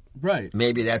religion. Right.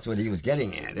 Maybe that's what he was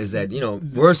getting at, is that,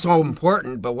 we're so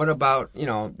important, but what about,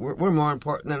 we're more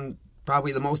important than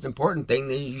probably the most important thing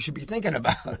that you should be thinking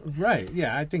about. Right,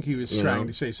 yeah, I think he was trying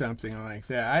to say something like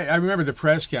that. I remember the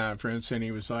press conference, and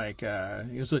he was like, I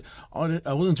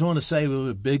wasn't trying to say we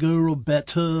were bigger or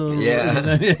better.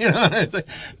 Yeah.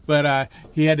 But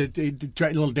he had to try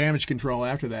a little damage control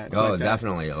after that. Oh, But,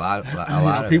 definitely. A lot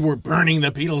of people were burning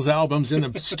the Beatles albums in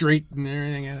the street and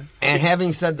everything. And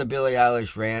having said the Billie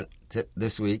Eilish rant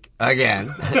this week, again,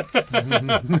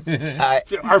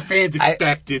 our fans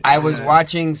expect it. I was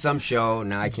watching some show,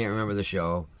 now I can't remember the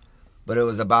show, but it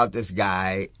was about this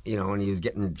guy, and he was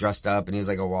getting dressed up, and he was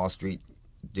like a Wall Street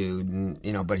dude,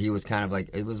 and, but he was kind of like,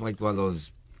 it was like one of those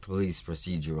police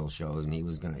procedural shows, and he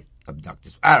was going to abduct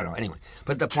this, I don't know, anyway.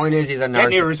 But the point is, he's a narcissist. That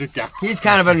narrows it down. He's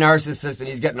kind of a narcissist, and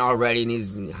he's getting all ready, and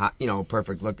he's,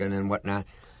 perfect looking and whatnot.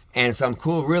 And some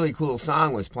really cool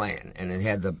song was playing, and it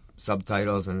had the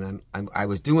subtitles, and I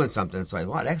was doing something, so I thought,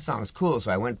 wow, that song's cool. So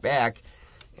I went back,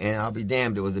 and I'll be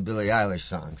damned, it was a Billie Eilish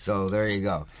song. So there you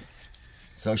go.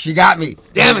 So she got me.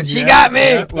 Damn it, she got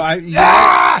me.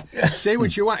 Yeah. Well, say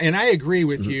what you want, and I agree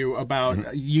with you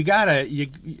about you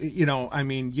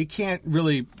can't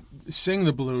really sing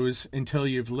the blues until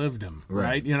you've lived them,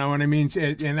 right? You know what I mean?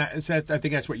 And I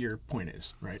think that's what your point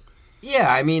is, right? Yeah,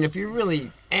 I mean, if you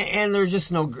really, and there's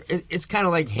just it's kind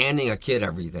of like handing a kid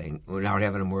everything without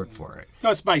having them work for it.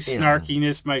 No, it's my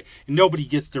snarkiness. Nobody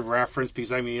gets the reference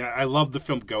because, I love the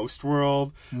film Ghost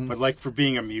World, but like for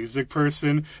being a music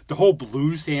person, the whole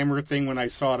Blues Hammer thing, when I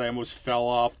saw it, I almost fell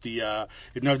off the,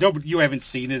 you haven't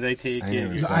seen it, I take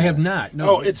it. I have not.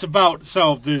 No. Oh, it's about,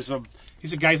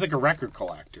 he's a guy's like a record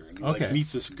collector, and he like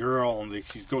meets this girl, and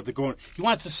he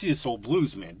wants to see this old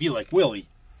blues man, be like Willie.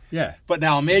 Yeah. But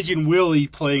now imagine Willie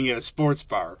playing at a sports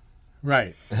bar.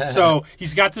 Right. So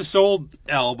he's got this old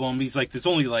album. He's like, there's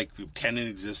only like 10 in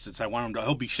existence.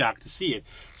 He'll be shocked to see it.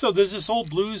 So there's this old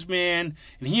blues man,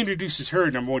 and he introduces her,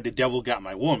 number one, The Devil Got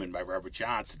My Woman by Robert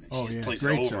Johnson. And she plays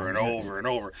it over and over and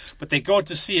over. But they go out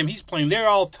to see him. He's playing. They're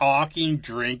all talking,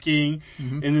 drinking,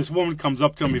 and this woman comes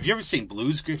up to him. Have you ever seen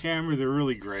Blues Hammer? They're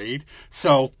really great.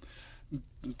 So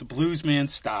the blues man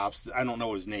stops. I don't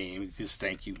know his name. It's just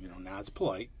thank you. Nods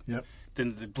polite. Yep.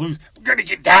 Then the blues, we're gonna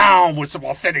get down with some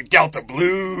authentic Delta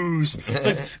blues.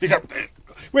 So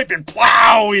we've been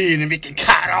plowing and making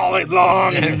cotton all night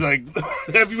long, and it's like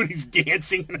everybody's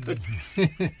dancing.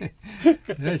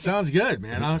 It sounds good,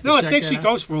 man. No, it actually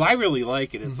goes well. I really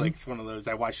like it. It's like it's one of those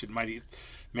I watched it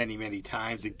many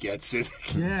times. It gets it.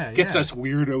 Yeah, gets us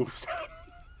weirdos.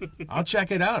 I'll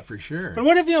check it out for sure. But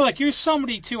what if you're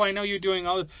somebody too? I know you're doing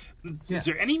all. Is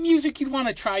there any music you'd want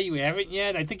to try you haven't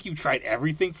yet? I think you've tried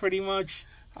everything pretty much.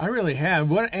 I really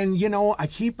have. I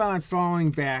keep on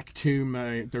falling back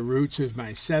to the roots of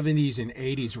my 70s and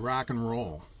 80s rock and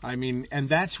roll. I mean, and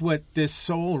that's what this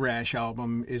Soul Rash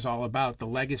album is all about, the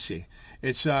legacy.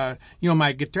 It's,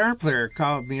 my guitar player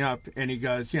called me up and he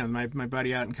goes, my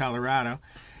buddy out in Colorado,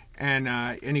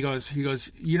 and he goes,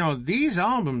 these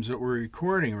albums that we're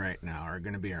recording right now are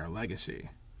going to be our legacy.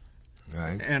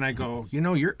 Right. And I go,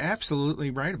 you're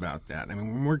absolutely right about that. I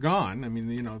mean, when we're gone,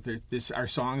 our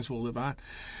songs will live on.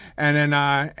 And then,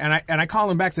 I call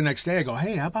him back the next day. I go,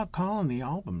 hey, how about calling the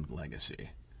album Legacy?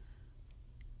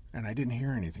 And I didn't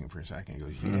hear anything for a second. He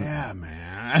goes, yeah,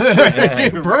 man.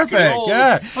 Perfect.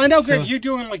 Yeah. Well, I know, Greg, you're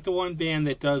doing like the one band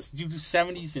that do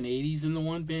 70s and 80s in the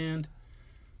one band.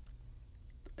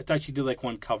 I thought you did like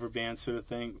one cover band sort of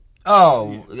thing.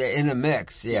 Oh, in the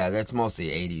mix, yeah, that's mostly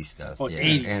 80s stuff. Oh, it's yeah.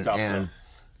 80s stuff.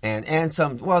 And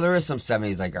some, there is some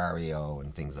 70s like REO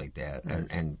and things like that,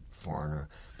 and Foreigner.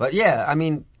 But yeah, I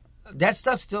mean, that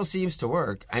stuff still seems to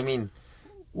work. I mean,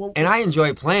 and I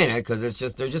enjoy playing it because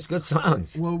they're just good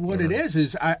songs. Well, what it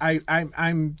is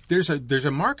there's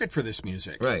a market for this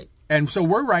music, right? And so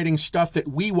we're writing stuff that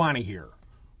we want to hear.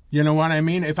 You know what I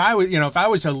mean? If I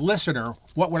was a listener,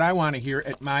 what would I want to hear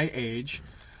at my age?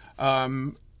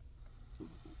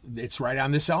 It's right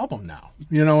on this album now.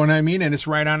 You know what I mean? And it's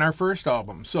right on our first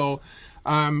album. So,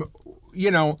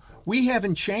 we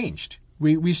haven't changed.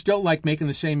 We still like making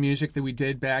the same music that we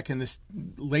did back in the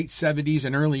late 70s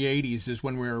and early 80s is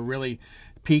when we were really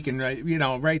peaking, right?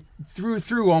 Right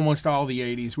through almost all the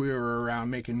 80s we were around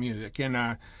making music.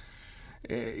 And,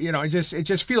 it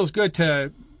just feels good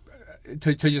to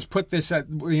just put this at,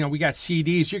 we got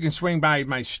CDs. You can swing by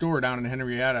my store down in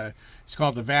Henrietta. It's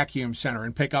called the Vacuum Center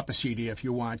and pick up a CD if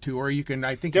you want to, or you can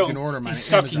order mine. He's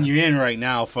sucking you in right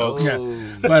now, folks. Oh.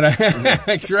 Yeah. But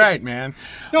that's right, man.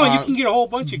 No, you can get a whole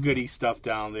bunch of goody stuff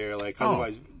down there.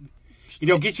 Otherwise,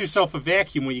 get yourself a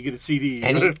vacuum when you get a CD.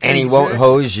 And he won't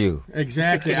hose you.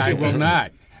 Exactly, I will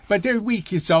not. But we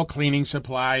can sell cleaning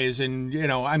supplies and,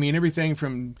 everything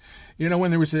from,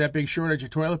 when there was that big shortage of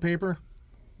toilet paper,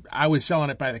 I was selling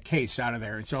it by the case out of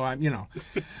there. And so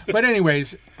but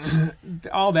anyways,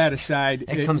 all that aside.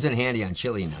 It comes in handy on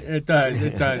chili night. It does.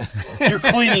 You're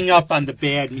cleaning up on the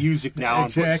bad music now.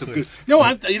 Exactly.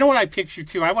 You know what I picture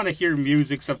too? I want to hear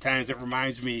music sometimes that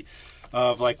reminds me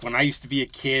of like when I used to be a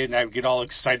kid and I would get all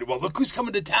excited. Well, look who's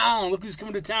coming to town. Look who's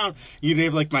coming to town. You'd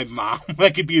have like my mom.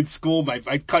 I could be in school.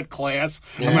 I'd cut class.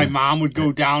 Yeah. And my mom would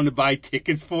go down to buy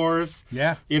tickets for us.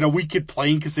 Yeah. We could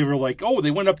play because they were like, oh,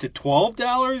 they went up to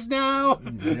 $12 now.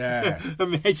 Yeah.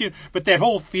 Imagine. But that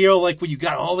whole feel like when you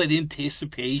got all that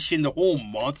anticipation, the whole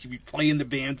month you'd be playing the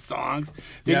band songs.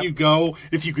 Then you go,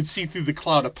 if you could see through the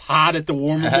cloud of pot at the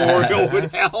War Memorial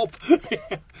would help.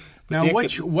 Now,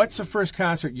 what's the first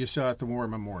concert you saw at the War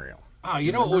Memorial? Oh,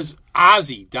 it was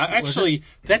Ozzy.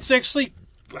 That's actually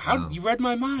how you read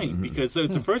my mind, because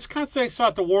the first concert I saw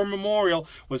at the War Memorial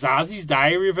was Ozzy's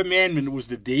Diary of a Madman. It was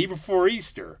the day before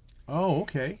Easter. Oh,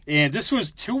 okay. And this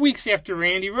was 2 weeks after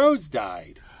Randy Rhoads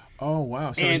died. Oh,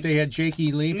 wow. So they had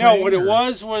Jakey Lee No, playing, what it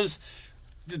was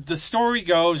the story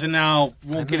goes, and now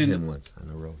we'll get into him once on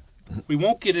the road. We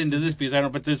won't get into this because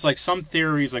but there's like some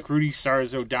theories, like Rudy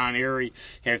Sarzo, Don Airey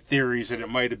have theories that it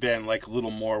might have been like a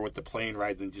little more with the plane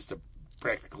ride than just a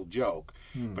practical joke.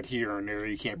 But here and there,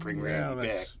 you can't bring Randy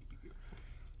back.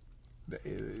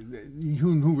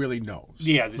 Who really knows?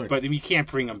 Yeah, but you can't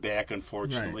bring him back,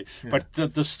 unfortunately. Right, yeah.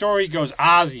 But the story goes,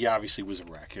 Ozzy obviously was a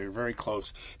wreck. They were very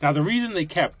close. Now, the reason they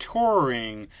kept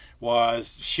touring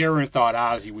was Sharon thought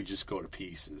Ozzy would just go to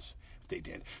pieces. They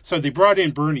did. So they brought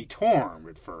in Bernie Torm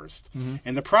at first.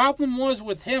 And the problem was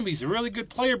with him, he's a really good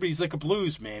player, but he's like a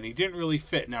blues man. He didn't really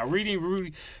fit. Now,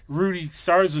 reading Rudy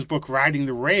Sarzo's book, Riding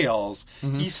the Rails,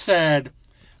 he said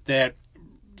that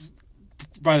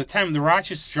by the time the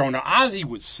Rochester show, now Ozzy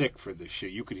was sick for this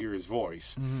shit. You could hear his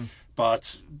voice.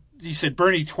 But he said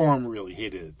Bernie Torm really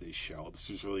hit it at this show. This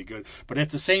was really good. But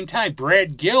at the same time,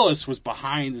 Brad Gillis was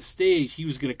behind the stage. He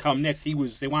was going to come next.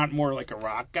 They want more like a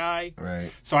rock guy.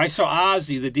 Right. So I saw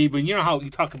Ozzy the day, but you know how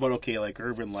you talk about, like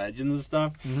urban legends and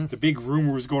stuff? The big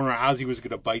rumor was going around Ozzy was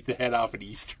going to bite the head off at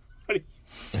Easter.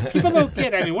 People don't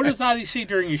get. I mean, what does Ozzy say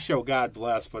during your show? God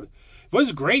bless, but it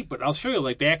was great. But I'll show you.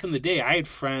 Like back in the day, I had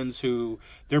friends who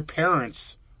their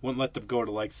parents wouldn't let them go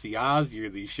to like see Ozzy or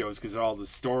these shows because of all the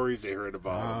stories they heard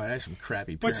about him. Oh, that's some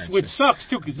crappy parents. Which sucks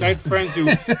too, because I had friends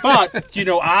who. But you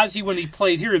know, Ozzy when he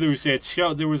played here, there was that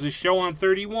show. There was a show on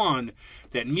 31,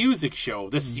 that music show.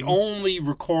 This is the only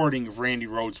recording of Randy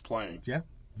Rhoads playing. Yeah.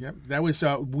 That was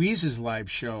Weeze's live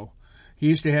show. He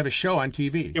used to have a show on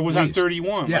TV. It was on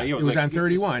 31. Yeah, right? it was on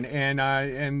 31,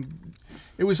 and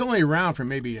it was only around for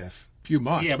maybe a few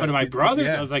months. Yeah, but my brother,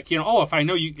 I was like, if I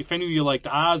knew you liked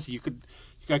Ozzy, you could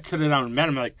cut it out and met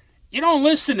him. Like, you don't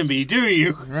listen to me, do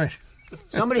you? Right.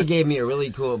 Somebody gave me a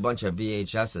really cool bunch of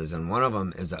VHSs, and one of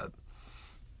them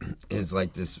is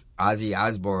like this Ozzy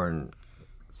Osbourne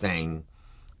thing,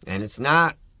 and it's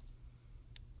not.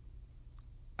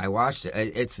 I watched it.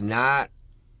 It's not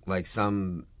like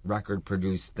some record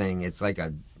produced thing. It's like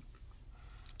a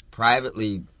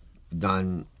privately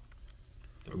done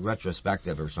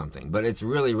retrospective or something. But it's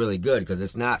really, really good because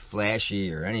it's not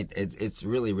flashy or anything. It's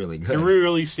really, really good. They're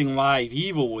re-releasing Live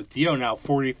Evil with Dio now,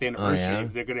 40th anniversary.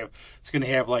 Oh, yeah? It's gonna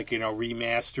have like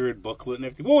remastered booklet and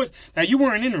everything. Now you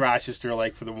weren't in Rochester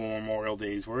like for the Memorial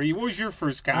Days, were you? What was your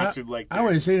first concert like? I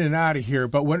was in and out of here,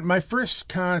 but my first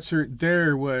concert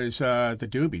there was the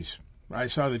Doobies. I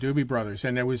saw the Doobie Brothers,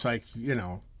 and it was like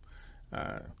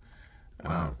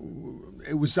Wow.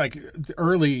 It was like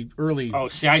early. Oh,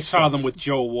 see, I saw them with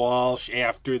Joe Walsh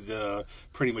after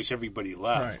pretty much everybody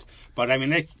left. Right. But I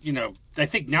mean, I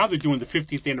think now they're doing the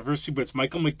 50th anniversary, but it's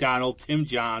Michael McDonald, Tim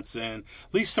Johnson,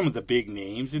 at least some of the big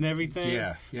names and everything.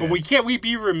 Yeah. But we'd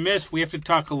be remiss. We have to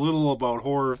talk a little about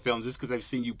horror films, just because I've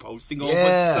seen you posting all Yeah.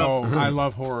 that stuff. Oh, I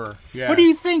love horror. Yeah. What do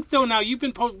you think, though? Now you've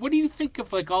been what do you think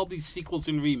of like all these sequels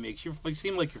and remakes? You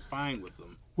seem like you're fine with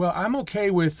them. Well, I'm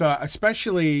okay with,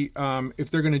 especially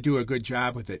if they're going to do a good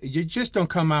job with it. You just don't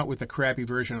come out with a crappy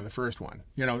version of the first one.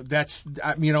 I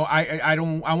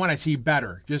want to see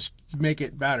better. Just make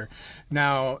it better.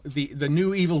 Now, the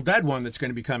new Evil Dead one that's going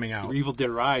to be coming out. Evil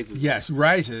Dead Rises. Yes,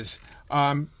 Rises.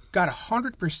 Got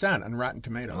 100% on Rotten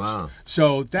Tomatoes. Wow.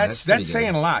 So that's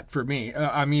saying good. a lot for me.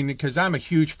 Because I'm a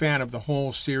huge fan of the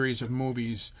whole series of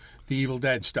movies. The Evil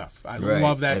Dead stuff. I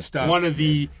love that stuff. One of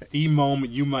the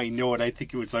moment, you might know it, I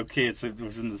think it was okay, it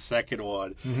was in the second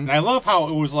one. Mm-hmm. And I love how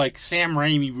it was like Sam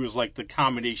Raimi was like the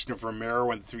combination of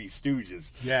Romero and the Three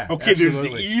Stooges. Yeah, okay, absolutely.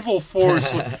 There's the evil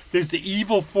force. There's the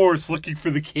evil force looking for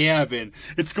the cabin.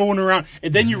 It's going around,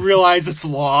 and then you realize it's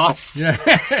lost. Yeah,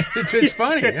 it's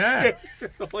funny, yeah.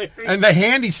 It's hilarious. And the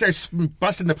hand, he starts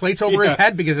busting the plates over his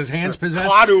head because his hand's possessed.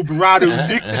 Cladu, Bradu,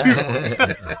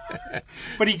 Dictu.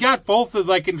 But he got both of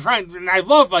like in front. And I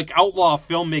love like outlaw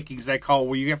filmmaking, as I call it,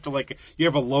 where you have to you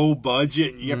have a low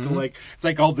budget and you have to it's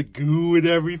like all the goo and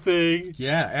everything.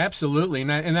 Yeah, absolutely.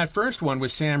 And that first one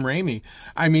was Sam Raimi.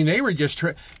 I mean, they were just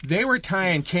they were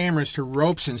tying cameras to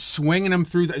ropes and swinging them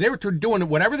through. They were doing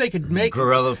whatever they could make.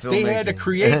 Guerrilla filmmaking. They had to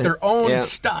create their own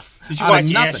stuff. Did you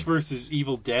watch Ash vs.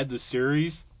 Evil Dead, the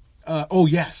series? Oh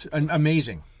yes,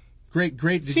 amazing. Great.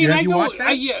 Have you watched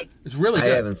that? It's really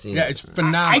good. I haven't seen it. Yeah, it's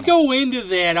phenomenal. I go into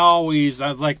that always,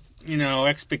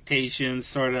 expectations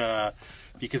sort of,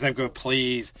 because I'm going to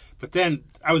please. But then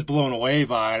I was blown away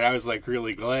by it. I was like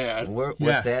really glad.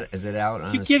 What's that? Is it out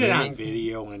on You get it on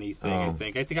video, anything, I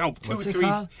think. I think 2 or 3.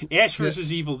 Ash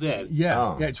vs. Evil Dead.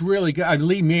 Yeah, it's really good.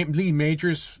 Lee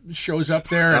Majors shows up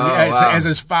there as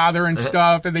his father and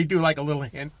stuff, and they do like a little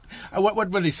hint. What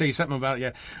would they say? Something about,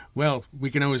 well,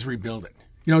 we can always rebuild it.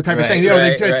 Type of thing.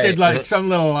 They did like some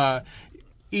little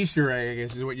Easter egg, I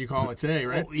guess is what you call it today,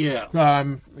 right? Oh, yeah.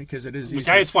 Because it is Which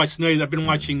Easter. I just watched I've been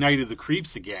watching Night of the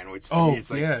Creeps again, which to me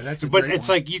it's like, that's a but great it's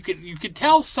one. like you could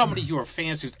tell somebody who are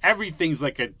fans because everything's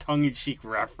like a tongue-in-cheek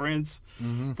reference.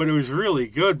 Mm-hmm. But it was really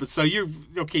good. But so you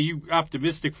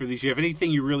optimistic for these? You have anything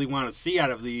you really want to see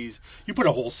out of these? You put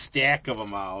a whole stack of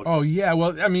them out. Oh yeah,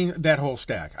 well I mean that whole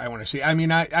stack I want to see. I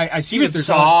mean I see even that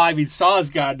Saw. Saw's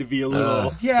got to be a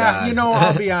little.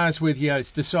 I'll be honest with you.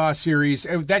 It's the Saw series.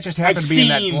 That just happened to be in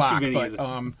that block.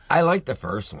 But I like the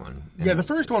first one. Yeah, the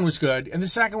first one was good, and the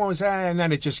second one was, and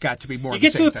then it just got to be more. You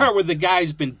get to the part thing. where the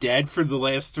guy's been dead for the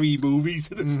last 3 movies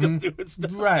and it's still doing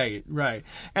stuff. Right,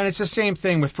 and it's the same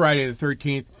thing with Friday the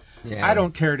 13th. Yeah. I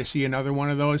don't care to see another one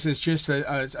of those. It's just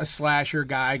a slasher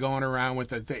guy going around with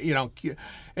the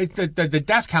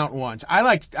death count ones. I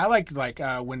like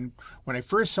when I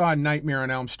first saw Nightmare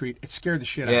on Elm Street, it scared the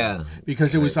shit out of me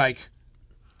because it was like.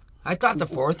 I thought the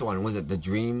fourth one was it the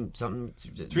Dream something.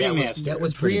 Dream Master. That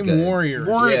was Dream pretty good. Warriors.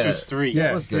 Warriors was 3. Yeah,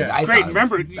 that was good. Yeah. I Great. thought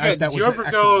Remember, that did was you ever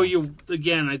excellent. go?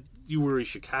 You were in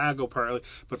Chicago partly,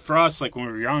 but for us, like when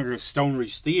we were younger, Stone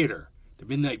Ridge Theater. the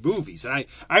midnight movies. And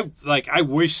I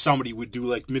wish somebody would do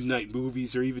like midnight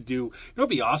movies, or even do, you know, it'd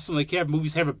be awesome. Like have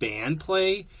movies, have a band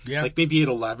play, like maybe at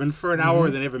 11 for an hour,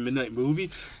 and then have a midnight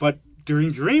movie. But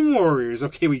during Dream Warriors,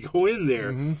 okay, we go in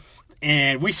there.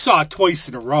 And we saw it twice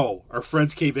in a row. Our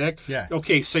friends came back. Yeah.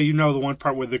 Okay, so you know the one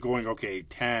part where they're going, okay,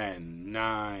 10,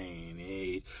 9,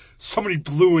 8. Somebody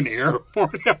blew an air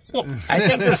horn. I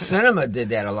think the cinema did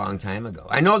that a long time ago.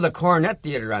 I know the Coronet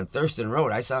Theater on Thurston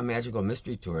Road. I saw Magical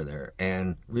Mystery Tour there,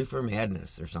 and Reefer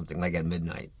Madness or something like at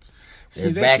midnight. See,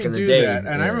 they back in the day. That.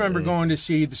 And I remember going to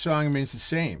see The Song Remains the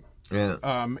Same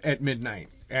at midnight.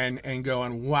 And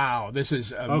going, wow, this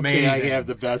is amazing. Okay, I have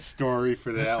the best story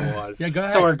for that one. Yeah, go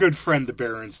ahead. So our good friend, the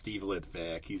Baron Steve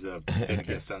Litvak, he's a big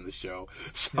guest on the show.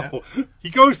 So he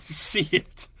goes to see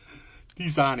it.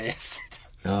 He's on acid.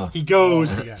 Oh. He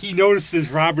goes, he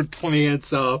notices Robert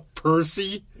Plant's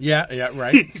Percy. Yeah,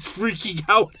 right. He's freaking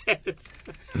out at it.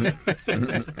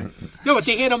 No, but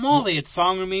they had them all. They had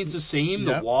Song Remains the Same,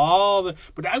 The Wall.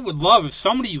 But I would love if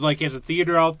somebody like has a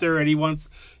theater out there and he wants,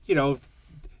 you know,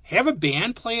 have a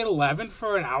band play at 11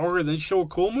 for an hour and then show a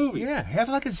cool movie. Yeah, have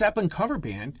like a Zeppelin cover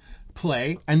band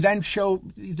play and then show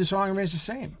The Song Remains the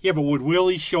Same. Yeah, but would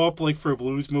Willie show up like for a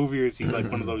blues movie, or is he like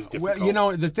one of those difficult? Well, you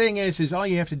know, the thing is all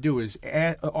you have to do is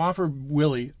offer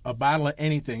Willie a bottle of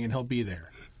anything and he'll be there.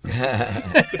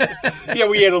 Yeah,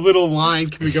 we had a little line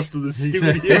coming up to the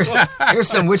studio. Here's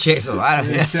some witch hazel.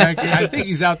 Exactly. I think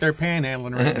he's out there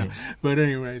panhandling right now. But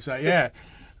anyway, so yeah.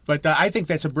 But I think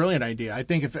that's a brilliant idea. I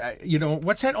think if, you know,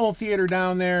 what's that old theater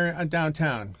down there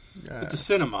downtown? At the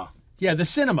cinema. Yeah, the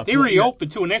cinema. They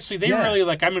reopened, too. And actually, they really,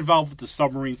 like, I'm involved with the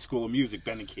Submarine School of Music,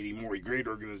 Ben and Katie Morey, great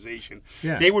organization.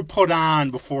 Yeah. They would put on,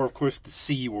 before, of course, the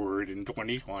C Word in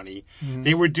 2020,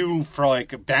 they would do, for,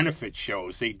 like, benefit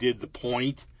shows. They did The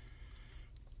Point,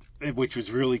 which was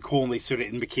really cool, and they sort of,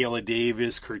 and Michaela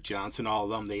Davis, Kurt Johnson, all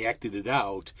of them, they acted it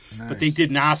out. Nice. But they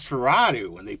did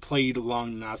Nosferatu, and they played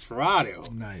along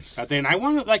Nosferatu. Nice. And I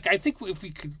want to, like, I think if we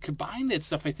could combine that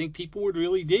stuff, I think people would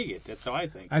really dig it. That's how I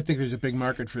think. I think there's a big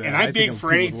market for that. And I'm big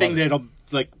for anything that'll,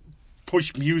 like,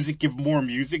 push music, give more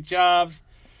music jobs,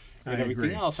 and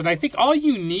everything else. And I think all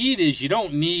you need is, you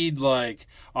don't need, like,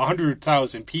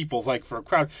 100,000 people, like, for a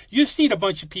crowd. You just need a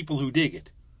bunch of people who dig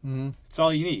it. That's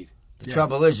all you need. The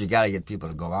trouble is, you got to get people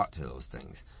to go out to those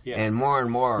things, and more and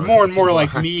more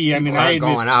like me. I mean, I admit,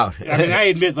 going out. I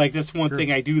admit, like this one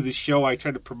thing I do, this show, I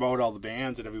try to promote all the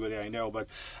bands and everybody I know, but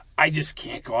I just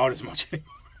can't go out as much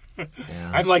anymore.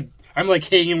 Yeah. I'm like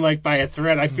hanging like by a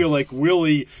thread. I feel like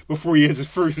Willie before he has his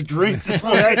first drink.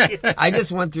 I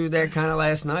just went through that kind of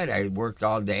last night. I worked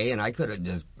all day, and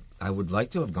I would like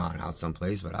to have gone out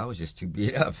someplace, but I was just too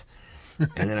beat up.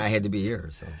 And then I had to be here,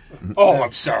 so. Oh,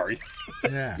 I'm sorry.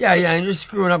 Yeah, and you're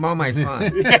screwing up all my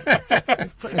fun.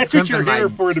 That's what you're here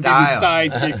for, to be the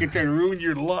sidekick and try to ruin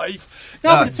your life.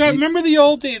 No, but remember the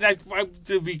old days?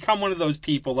 To become one of those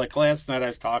people. Like last night, I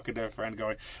was talking to a friend,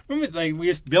 going, "Remember, like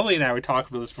Billy and I were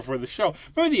talking about this before the show.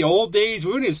 Remember the old days?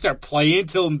 We wouldn't start playing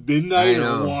till midnight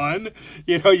or 1.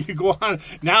 You know, you go on.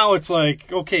 Now it's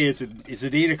like, okay, is it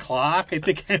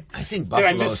 8:00? I think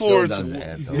Buffalo still does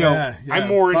that. You know, I'm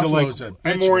more into like.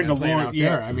 I'm more into Lawrence.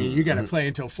 Yeah, I mean, you got to play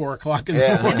until 4:00 in the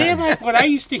morning. And they have, like, what I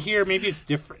used to hear, maybe it's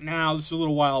different now. This was a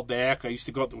little while back. I used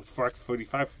to go out with Fox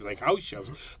 45 for like house shows.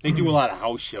 They do a lot of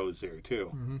house shows there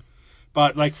too.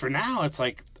 But like for now, it's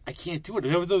like I can't do it.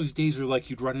 There were those days where like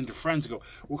you'd run into friends and go,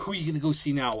 well, who are you going to go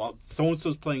see now? Well, so and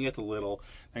so's playing at the Little,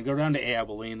 and go down to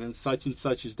Abilene, and then such and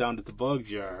such is down at the Bug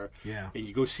Jar. Yeah. And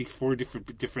you go see 4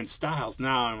 different styles.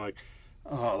 Now I'm like.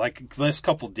 Oh, like the last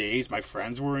couple of days, my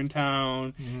friends were in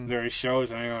town. There are shows,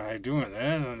 and I go, "How you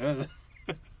doing?"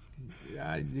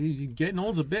 You're getting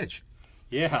old's a bitch.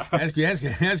 Yeah.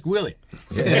 Ask Willie.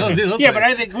 Yeah, but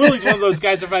I think Willie's one of those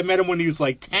guys. If I met him when he was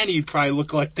like 10, he'd probably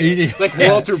look like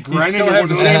Walter Brennan.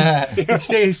 He'd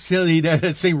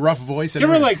still say rough voice. You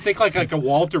ever like think like a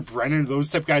Walter Brennan? Those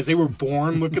type of guys. They were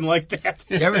born looking like that.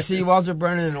 You ever see Walter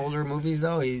Brennan in older movies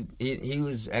though? He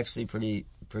was actually pretty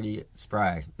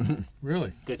spry.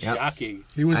 Really? That's shocking.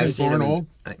 He wasn't born old?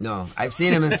 No. I've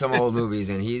seen him in some old movies,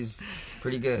 and he's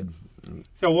pretty good.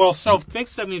 So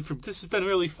thanks. I mean, this has been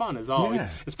really fun as always. Yeah.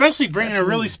 Especially bringing a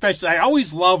really special. I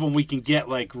always love when we can get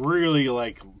like really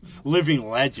like living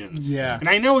legends. Yeah. And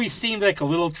I know he seemed like a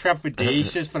little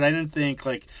trepidatious, but I don't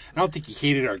think he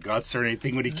hated our guts or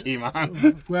anything when he came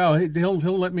on. Well, he'll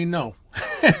let me know.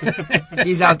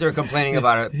 He's out there complaining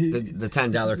about the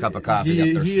 $10 cup of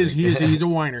coffee. He's a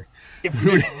whiner.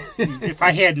 If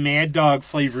I had Mad Dog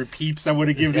flavored Peeps, I would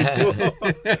have given it to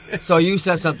him. So you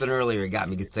said something earlier. It got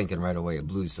me thinking right away of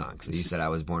blues songs. So you said I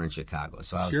was born in Chicago.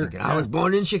 So I was thinking I was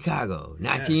born in Chicago,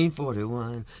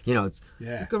 1941. You know,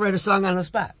 you could write a song on the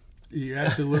spot. You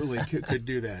absolutely could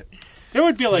do that. There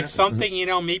would be like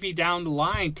something, maybe down the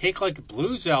line, take like a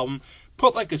blues album,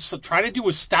 put like try to do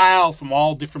a style from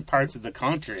all different parts of the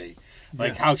country.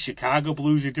 Like how Chicago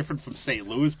blues are different from St.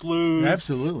 Louis blues.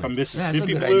 Absolutely. From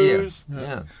Mississippi blues.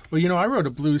 Yeah. Well, I wrote a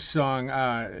blues song.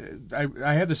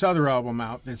 I have this other album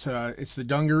out. It's the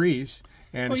Dungarees.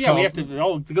 And we have to.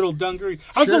 Oh, the good old Dungarees.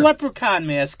 How's the Leprechaun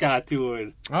mascot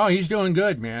doing? Oh, he's doing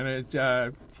good, man.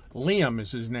 Liam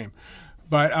is his name.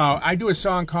 But I do a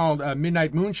song called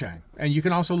Midnight Moonshine, and you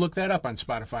can also look that up on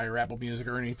Spotify or Apple Music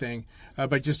or anything.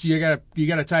 But just you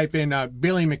gotta type in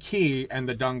Billy McKee and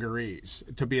the Dungarees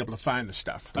to be able to find the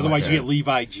stuff. Otherwise, you get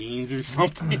Levi jeans or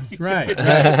something. Right.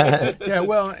 Yeah.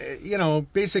 Well,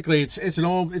 basically,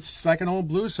 it's like an old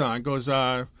blues song. It goes,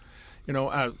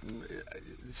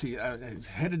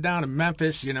 headed down to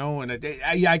Memphis, and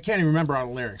I can't even remember all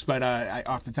the lyrics, but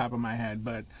off the top of my head.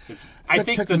 But I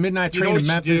think the midnight train to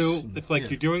Memphis.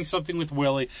 If you're doing something with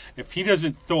Willie, if he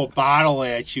doesn't throw a bottle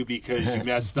at you because you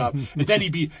messed up, and then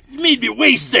you made me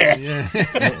waste that. Yeah.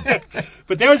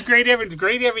 But that was great having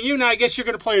you. Now I guess you're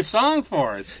going to play a song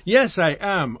for us. Yes, I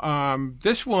am.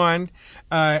 This one,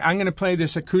 I'm going to play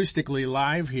this acoustically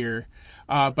live here.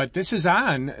 But this is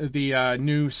on the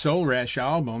new Soul Rash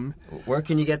album. Where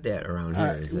can you get that around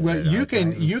here? You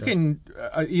can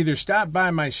either stop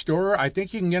by my store. I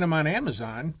think you can get them on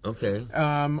Amazon. Okay.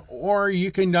 Or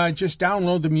you can just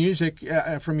download the music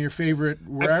from your favorite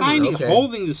wherever. I find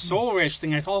holding the Soul Rash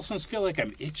thing, I also feel like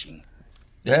I'm itching.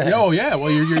 Yeah. Oh yeah.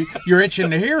 Well, you're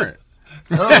itching to hear it.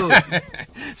 Oh.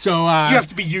 So you have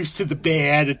to be used to the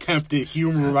bad attempted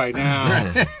humor right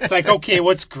now. It's like, okay,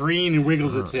 what's green and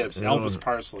wiggles its hips? Elvis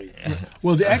Parsley.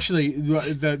 Well,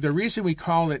 the reason we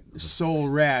call it Soul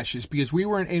Rash is because we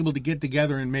weren't able to get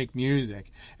together and make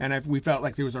music, and we felt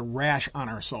like there was a rash on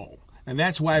our soul. And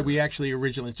that's why we actually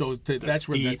originally, that's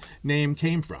where the name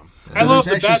came from. I love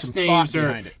the best names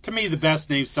to me, the best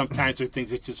names sometimes are things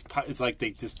that it's like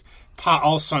they just pop,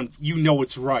 all of a sudden,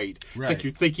 it's right. It's like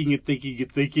you're thinking, it's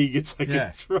like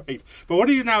it's right. But what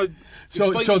are you now?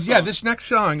 So this next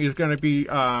song is going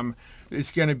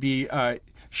to be,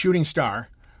 Shooting Star,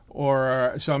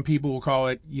 or some people will call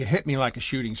it You Hit Me Like a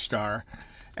Shooting Star.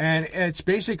 And it's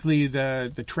basically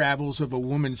the travels of a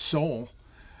woman's soul.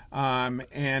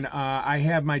 And I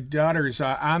have my daughters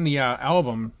on the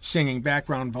album singing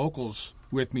background vocals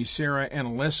with me, Sarah and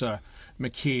Alyssa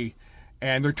McKee,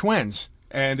 and they're twins,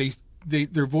 and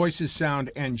their voices sound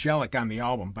angelic on the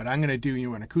album. But I'm going to do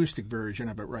you an acoustic version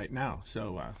of it right now.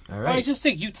 So, all right. Well, I just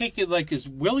think you take it like, is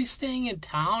Willie staying in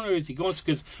town, or is he going?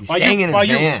 Because while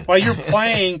you're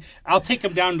playing, I'll take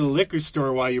him down to the liquor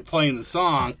store while you're playing the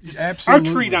song. Absolutely.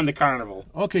 Our treat on the carnival.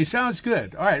 Okay, sounds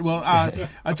good. All right, well,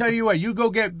 I'll tell you what. You go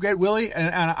get Willie,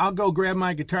 and I'll go grab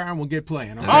my guitar, and we'll get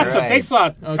playing. Okay? Awesome. Right. Thanks a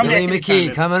lot. Okay. Billy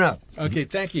McKee coming up. Okay,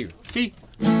 thank you. See?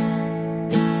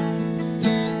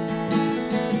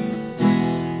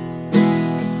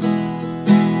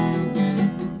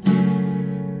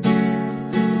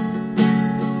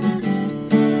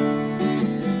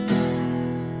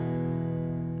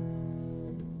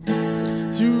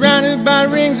 Surrounded by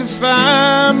rings of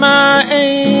fire, my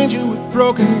angel with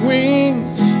broken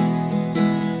wings,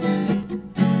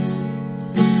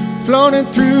 floating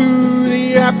through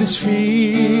the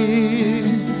atmosphere.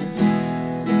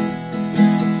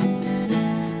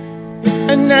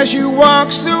 And as she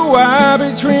walks the wire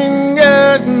between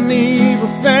good and evil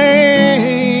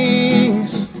things,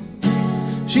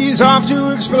 she's off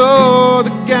to explore the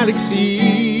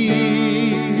galaxy.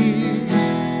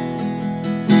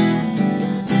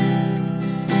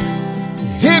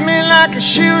 Hit me like a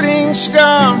shooting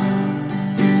star,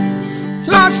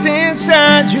 lost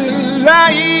inside your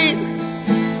light.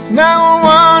 Now I'm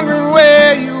wondering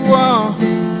where you are.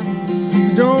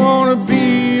 Don't wanna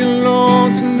be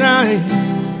alone tonight.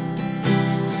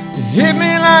 You hit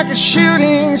me like a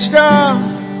shooting star,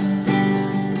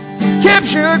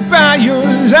 captured by your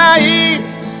light.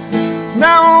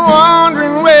 Now I'm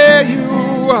wondering where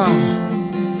you are.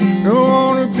 Don't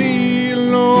wanna be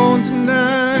alone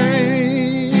tonight.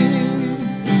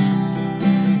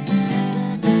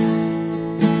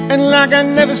 And like I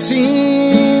never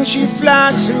seen, she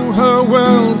flies through her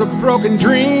world of broken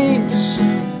dreams,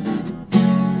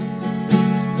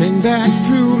 and back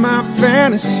through my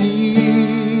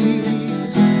fantasies.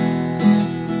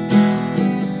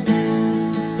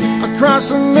 I across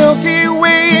the Milky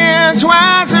Way and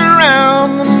twice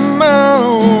around the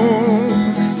moon.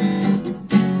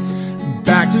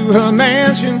 Back to her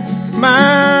mansion,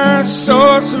 my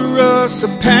sorceress of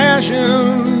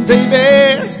passion,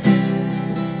 baby.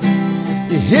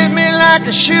 You hit me like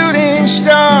a shooting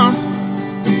star,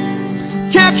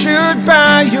 captured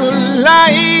by your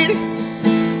light.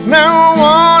 Now I'm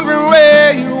wondering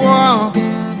where you are.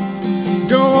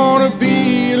 Don't wanna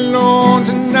be alone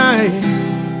tonight.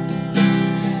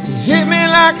 You hit me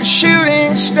like a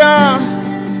shooting star,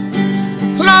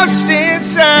 lost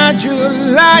inside your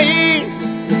light.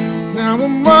 Now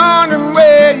I'm wondering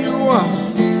where you are.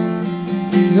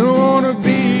 Don't wanna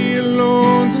be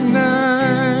alone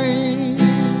tonight.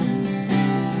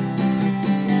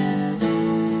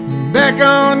 Back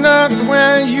on earth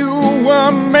where you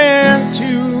were meant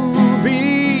to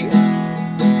be.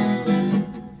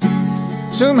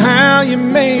 Somehow you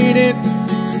made it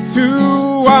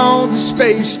through all the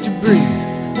space debris.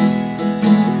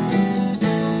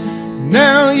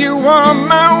 Now you are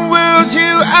my world,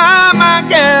 you are my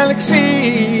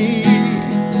galaxy.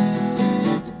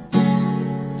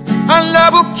 Our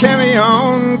love will carry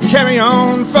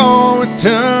on for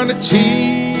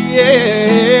eternity.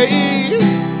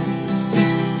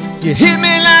 You hit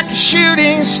me like a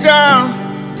shooting star,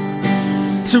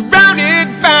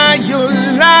 surrounded by your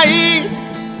light.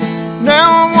 Now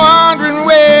I'm wondering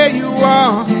where you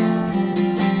are.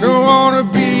 Don't wanna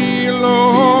be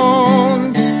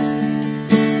alone.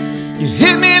 You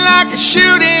hit me like a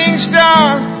shooting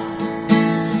star,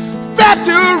 wrapped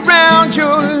around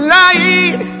your